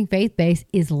using faith-based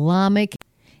Islamic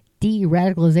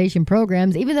de-radicalization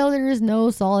programs, even though there is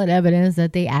no solid evidence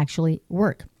that they actually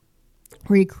work.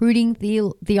 Recruiting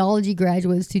theology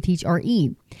graduates to teach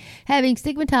RE. Having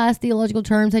stigmatized theological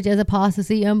terms such as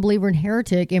apostasy, unbeliever, and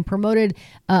heretic, and promoted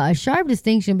a sharp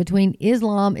distinction between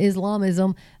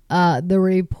Islamism, the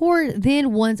report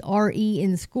then wants RE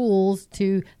in schools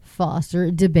to foster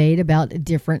debate about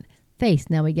different faiths.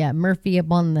 Now we got Murphy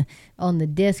up on the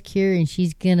desk here, and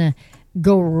she's gonna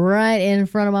go right in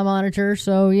front of my monitor.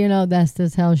 So, that's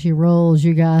just how she rolls,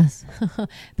 you guys. But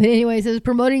anyway, it says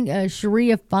promoting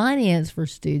Sharia finance for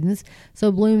students.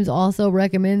 So Bloom's also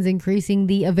recommends increasing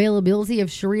the availability of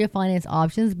Sharia finance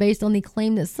options based on the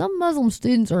claim that some Muslim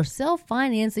students are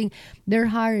self-financing their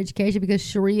higher education because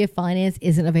Sharia finance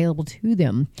isn't available to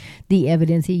them. The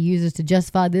evidence he uses to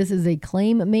justify this is a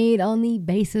claim made on the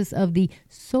basis of the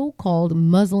so-called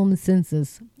Muslim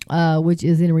census, which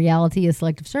is in reality a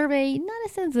selective survey, not a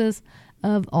census,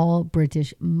 of all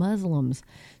British Muslims.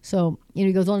 So,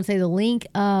 he goes on to say the link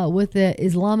with the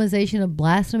Islamization of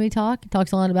blasphemy talk. It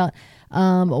talks a lot about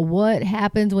what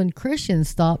happens when Christians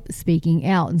stop speaking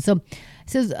out. And so it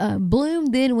says Bloom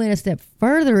then went a step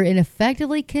further and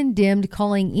effectively condemned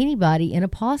calling anybody an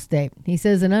apostate. He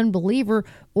says an unbeliever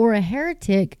or a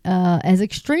heretic as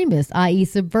extremist, i.e.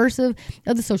 subversive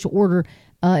of the social order,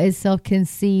 is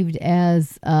self-conceived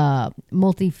as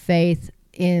multi-faith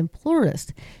and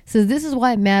pluralist. So this is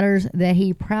why it matters that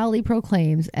he proudly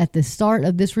proclaims at the start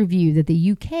of this review that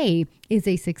the UK is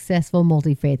a successful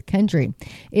multi-faith country.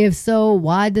 If so,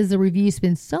 why does the review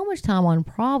spend so much time on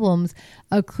problems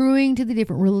accruing to the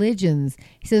different religions?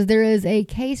 He says there is a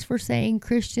case for saying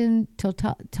Christian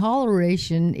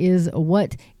toleration is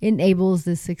what enables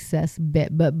this success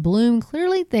bit, but Bloom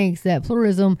clearly thinks that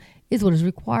pluralism is what is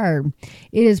required.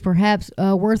 It is perhaps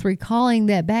worth recalling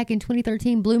that back in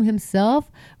 2013, Bloom himself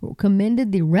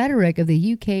commended the rhetoric of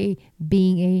the UK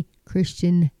being a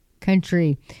Christian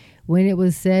country when it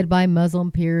was said by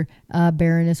Muslim peer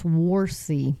Baroness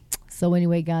Warsi. So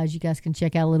anyway, guys, you guys can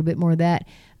check out a little bit more of that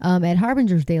at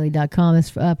harbingersdaily.com.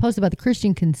 It's posted about the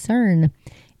Christian concern.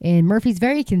 And Murphy's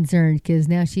very concerned because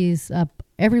now she's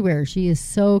everywhere. She is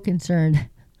so concerned.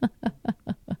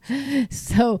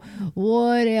 So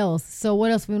what else? We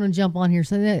want to jump on here?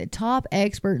 So the top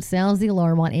expert sounds the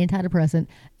alarm on antidepressant,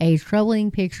 a troubling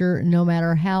picture no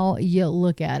matter how you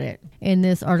look at it. And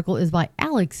this article is by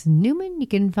Alex Newman. You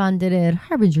can find it at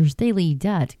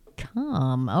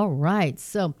harbingersdaily.com. All right.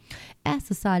 So as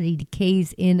society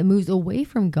decays and moves away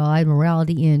from God,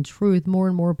 morality, and truth, more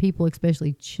and more people,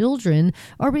 especially children,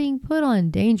 are being put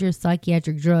on dangerous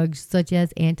psychiatric drugs such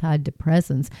as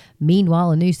antidepressants.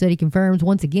 Meanwhile, a new study confirms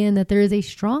once again that there is a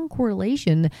strong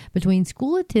correlation between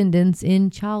school attendance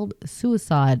and child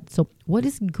suicide. So what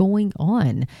is going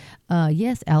on?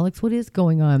 Yes, Alex, what is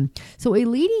going on? So a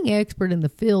leading expert in the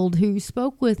field who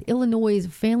spoke with Illinois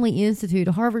Family Institute,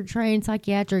 a Harvard-trained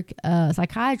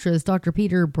psychiatrist, Dr.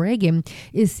 Peter Breggin,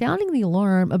 is sounding the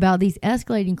alarm about these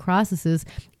escalating crises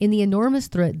and the enormous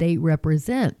threat they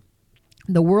represent.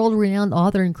 The world-renowned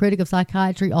author and critic of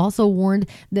psychiatry also warned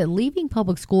that leaving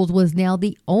public schools was now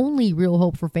the only real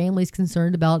hope for families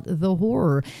concerned about the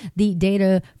horror. The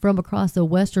data from across the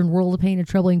Western world paint a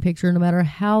troubling picture no matter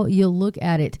how you look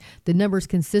at it. The numbers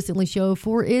consistently show,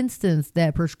 for instance,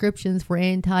 that prescriptions for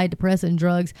antidepressant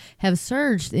drugs have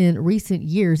surged in recent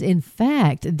years. In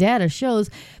fact, data shows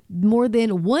more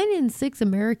than 1 in 6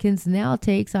 Americans now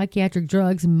take psychiatric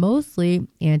drugs, mostly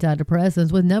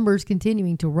antidepressants, with numbers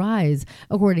continuing to rise.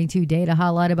 According to data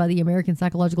highlighted by the American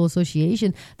Psychological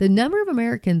Association, the number of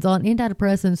Americans on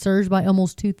antidepressants surged by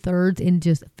almost 2/3 in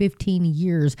just 15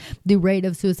 years. The rate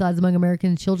of suicides among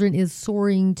American children is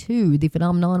soaring too. The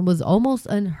phenomenon was almost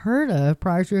unheard of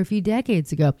prior to a few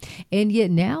decades ago, and yet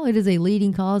now it is a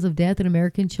leading cause of death in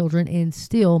American children and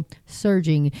still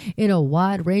surging. In a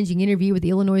wide-ranging interview with the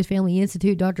Illinois Family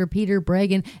Institute, Dr. Peter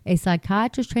Breggin, a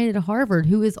psychiatrist trained at Harvard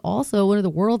who is also one of the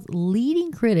world's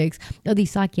leading critics of the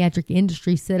psychiatric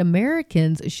industry, said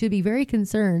Americans should be very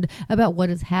concerned about what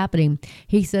is happening.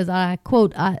 He says, I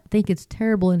quote, "I think it's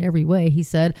terrible in every way," he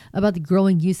said, about the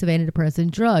growing use of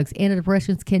antidepressant drugs.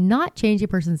 Antidepressants cannot change a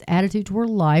person's attitude toward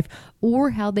life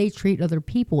or how they treat other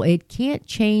people. It can't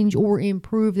change or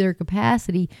improve their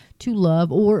capacity to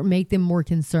love or make them more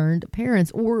concerned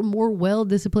parents or more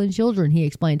well-disciplined children, he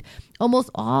explained. Almost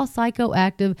all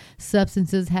psychoactive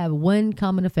substances have one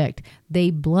common effect.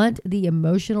 They blunt the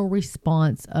emotional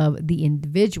response of the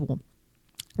individual.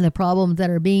 The problems that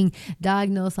are being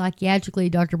diagnosed psychiatrically,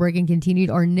 Dr. Breggin continued,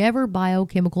 are never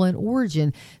biochemical in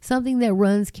origin, something that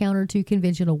runs counter to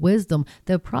conventional wisdom.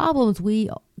 The problems we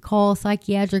call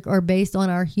psychiatric are based on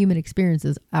our human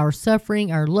experiences, our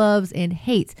suffering, our loves and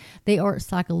hates. They are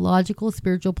psychological,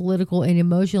 spiritual, political, and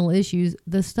emotional issues,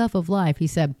 the stuff of life, he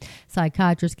said.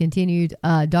 Psychiatrists continued,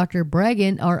 Dr.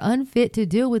 Breggin are unfit to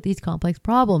deal with these complex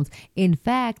problems. In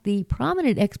fact, the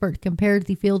prominent expert compared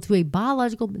the field to a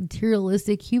biological,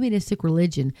 materialistic, humanistic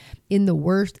religion in the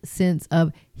worst sense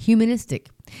of humanistic.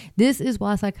 This is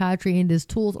why psychiatry and its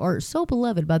tools are so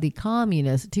beloved by the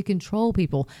communists to control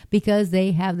people, because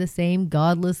they have the same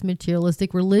godless,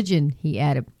 materialistic religion, he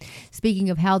added. Speaking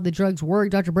of how the drugs work,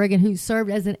 Dr. Breggin, who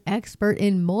served as an expert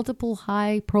in multiple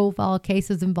high-profile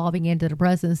cases involving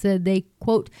antidepressants, said they,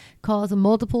 quote, cause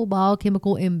multiple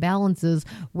biochemical imbalances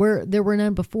where there were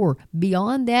none before.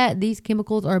 Beyond that, these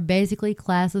chemicals are basically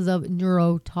classes of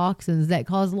neurotoxins that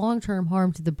cause long-term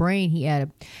harm to the brain, he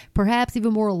added. Perhaps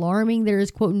even more alarming, there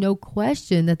is, quote, no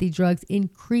question that the drugs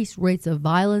increase rates of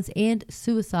violence and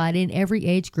suicide in every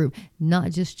age group,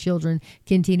 not just children,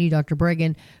 continued Dr.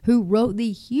 Breggin, who wrote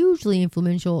the hugely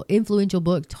influential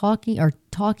book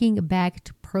Talking Back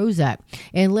to Prozac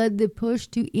and led the push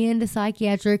to end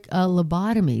psychiatric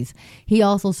lobotomies. He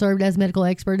also served as medical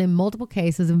expert in multiple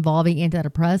cases involving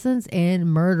antidepressants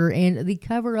and murder, and the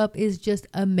cover-up is just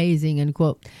amazing,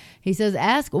 unquote. He says,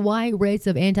 asked why rates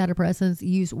of antidepressants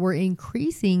use were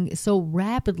increasing so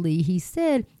rapidly, he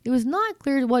said it was not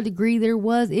clear to what degree there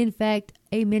was, in fact,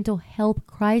 a mental health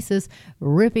crisis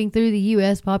ripping through the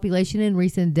U.S. population in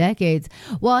recent decades.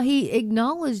 While he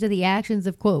acknowledged that the actions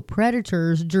of, quote,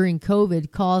 predators during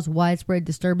COVID caused widespread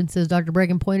disturbances, Dr.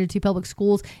 Breggin pointed to public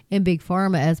schools and Big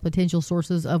Pharma as potential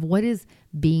sources of what is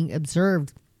being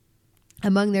observed.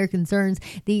 Among their concerns,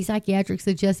 the psychiatric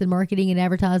suggested marketing and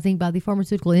advertising by the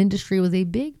pharmaceutical industry was a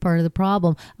big part of the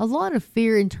problem. A lot of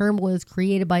fear and turmoil is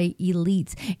created by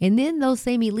elites, and then those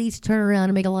same elites turn around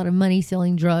and make a lot of money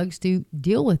selling drugs to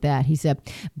deal with that, he said.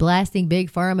 Blasting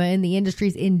Big Pharma and the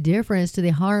industry's indifference to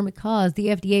the harm it caused, the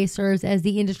FDA serves as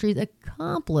the industry's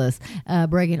accomplice,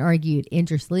 Breggin argued.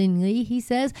 Interestingly, he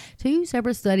says, 2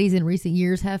 separate studies in recent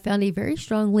years have found a very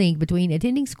strong link between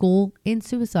attending school and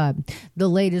suicide. The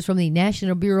latest from the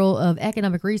National Bureau of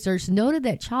Economic Research noted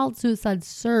that child suicide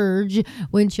surge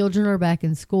when children are back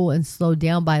in school and slowed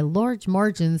down by large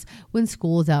margins when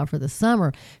school is out for the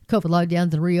summer. COVID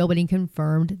lockdowns and reopening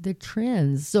confirmed the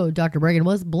trends. So Dr. Breggin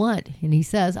was blunt, and he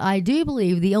says, I do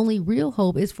believe the only real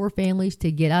hope is for families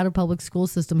to get out of public school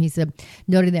system, he said,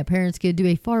 noting that parents could do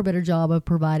a far better job of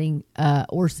providing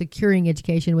or securing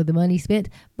education with the money spent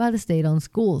by the state on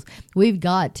schools. We've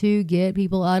got to get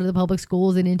people out of the public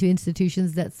schools and into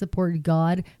institutions that support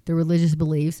God, their religious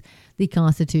beliefs, the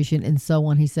Constitution, and so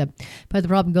on, he said. But the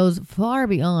problem goes far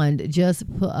beyond just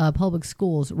public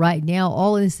schools. Right now,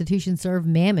 all institutions serve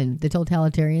mammon, the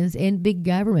totalitarians, and big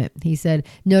government, he said,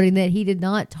 noting that he did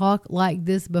not talk like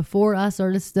this before I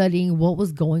started studying what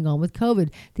was going on with COVID.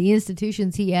 The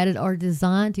institutions, he added, are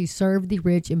designed to serve the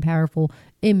rich and powerful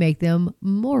and make them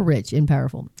more rich and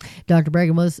powerful. Dr.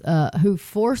 Breggin was who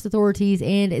forced authorities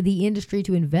and the industry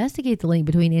to investigate the link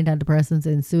between antidepressants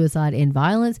and suicide and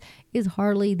violence, is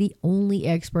hardly the only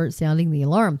expert sounding the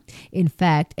alarm. In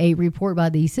fact, a report by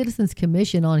the Citizens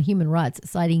Commission on Human Rights,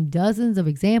 citing dozens of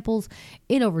examples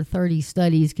in over 30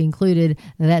 studies, concluded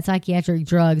that psychiatric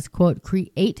drugs, quote,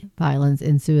 create violence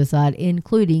and suicide,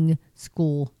 including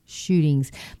school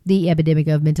shootings. The epidemic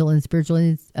of mental and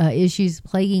spiritual issues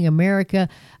plaguing America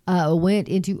went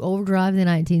into overdrive in the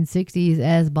 1960s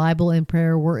as Bible and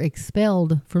prayer were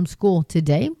expelled from school.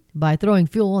 Today, by throwing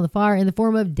fuel on the fire in the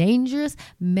form of dangerous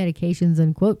medications,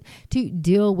 unquote, to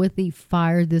deal with the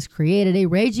fire this created, a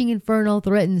raging inferno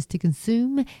threatens to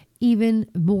consume even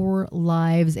more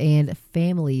lives and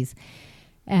families.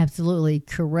 Absolutely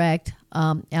correct.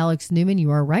 Alex Newman, you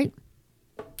are right.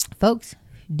 Folks,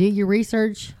 do your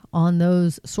research on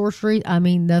those those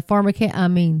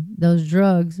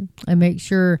drugs, and make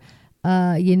sure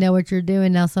you know what you're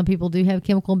doing. Now, some people do have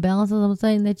chemical imbalances. I'm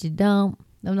saying that you don't.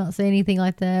 I'm not saying anything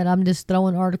like that. I'm just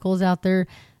throwing articles out there,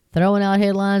 throwing out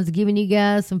headlines, giving you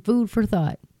guys some food for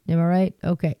thought. Am I right?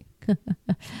 Okay.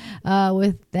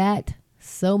 With that,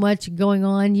 so much going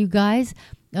on, you guys.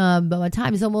 But my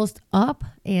time is almost up,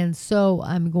 and so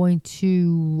I'm going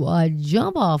to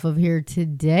jump off of here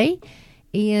today.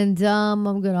 And I'm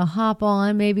going to hop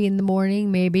on maybe in the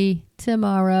morning, maybe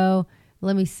tomorrow.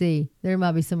 Let me see. There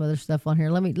might be some other stuff on here.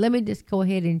 Let me just go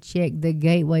ahead and check the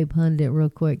Gateway Pundit real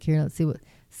quick here. Let's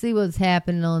see what's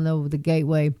happening on the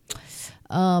Gateway.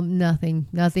 Nothing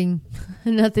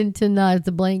tonight. It's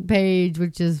a blank page,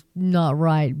 which is not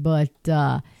right, but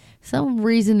some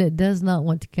reason it does not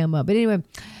want to come up. But anyway,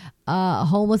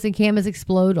 homeless encampments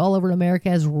explode all over America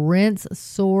as rents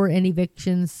soar and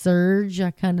evictions surge. I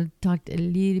kind of talked a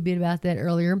little bit about that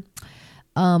earlier.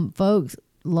 Folks,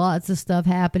 lots of stuff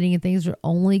happening, and things are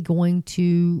only going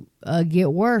to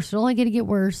get worse. They're only going to get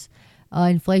worse.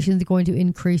 Inflation is going to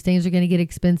increase. Things are going to get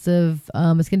expensive.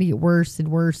 It's going to get worse and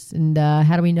worse. And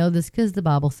how do we know this? Because the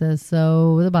Bible says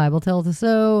so. The Bible tells us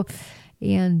so.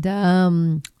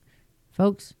 And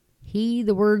folks, heed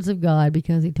the words of God,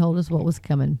 because he told us what was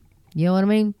coming. You know what I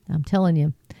mean? I'm telling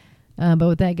you. But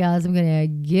with that, guys, I'm going to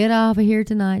get off of here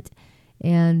tonight.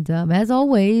 And as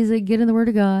always, get in the Word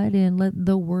of God and let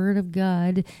the Word of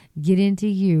God get into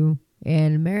you.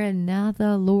 And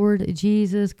Maranatha, Lord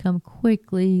Jesus, come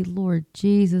quickly. Lord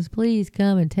Jesus, please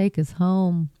come and take us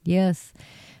home. Yes.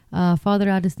 Father,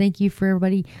 I just thank you for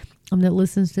everybody that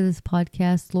listens to this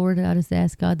podcast. Lord, I just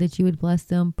ask, God, that you would bless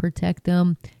them, protect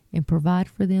them, and provide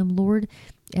for them, Lord.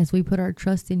 As we put our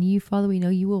trust in you, Father, we know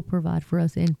you will provide for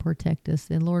us and protect us.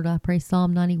 And Lord, I pray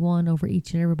Psalm 91 over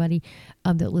each and everybody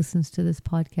that listens to this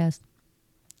podcast.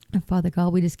 And Father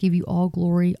God, we just give you all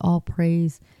glory, all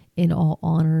praise, and all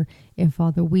honor. And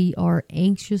Father, we are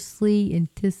anxiously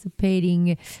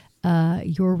anticipating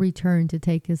your return to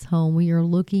take us home. We are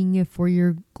looking for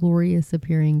your glorious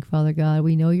appearing, Father God.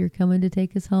 We know you're coming to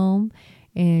take us home,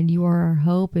 and you are our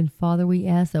hope. And Father, we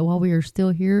ask that while we are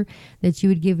still here, that you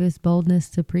would give us boldness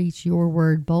to preach your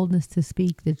word, boldness to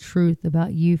speak the truth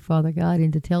about you, Father God,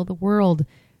 and to tell the world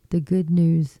the good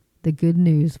news,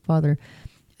 Father.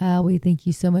 We thank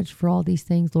you so much for all these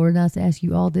things, Lord. And I ask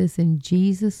you all this in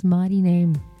Jesus' mighty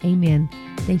name. Amen.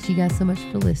 Thanks you guys so much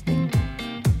for listening.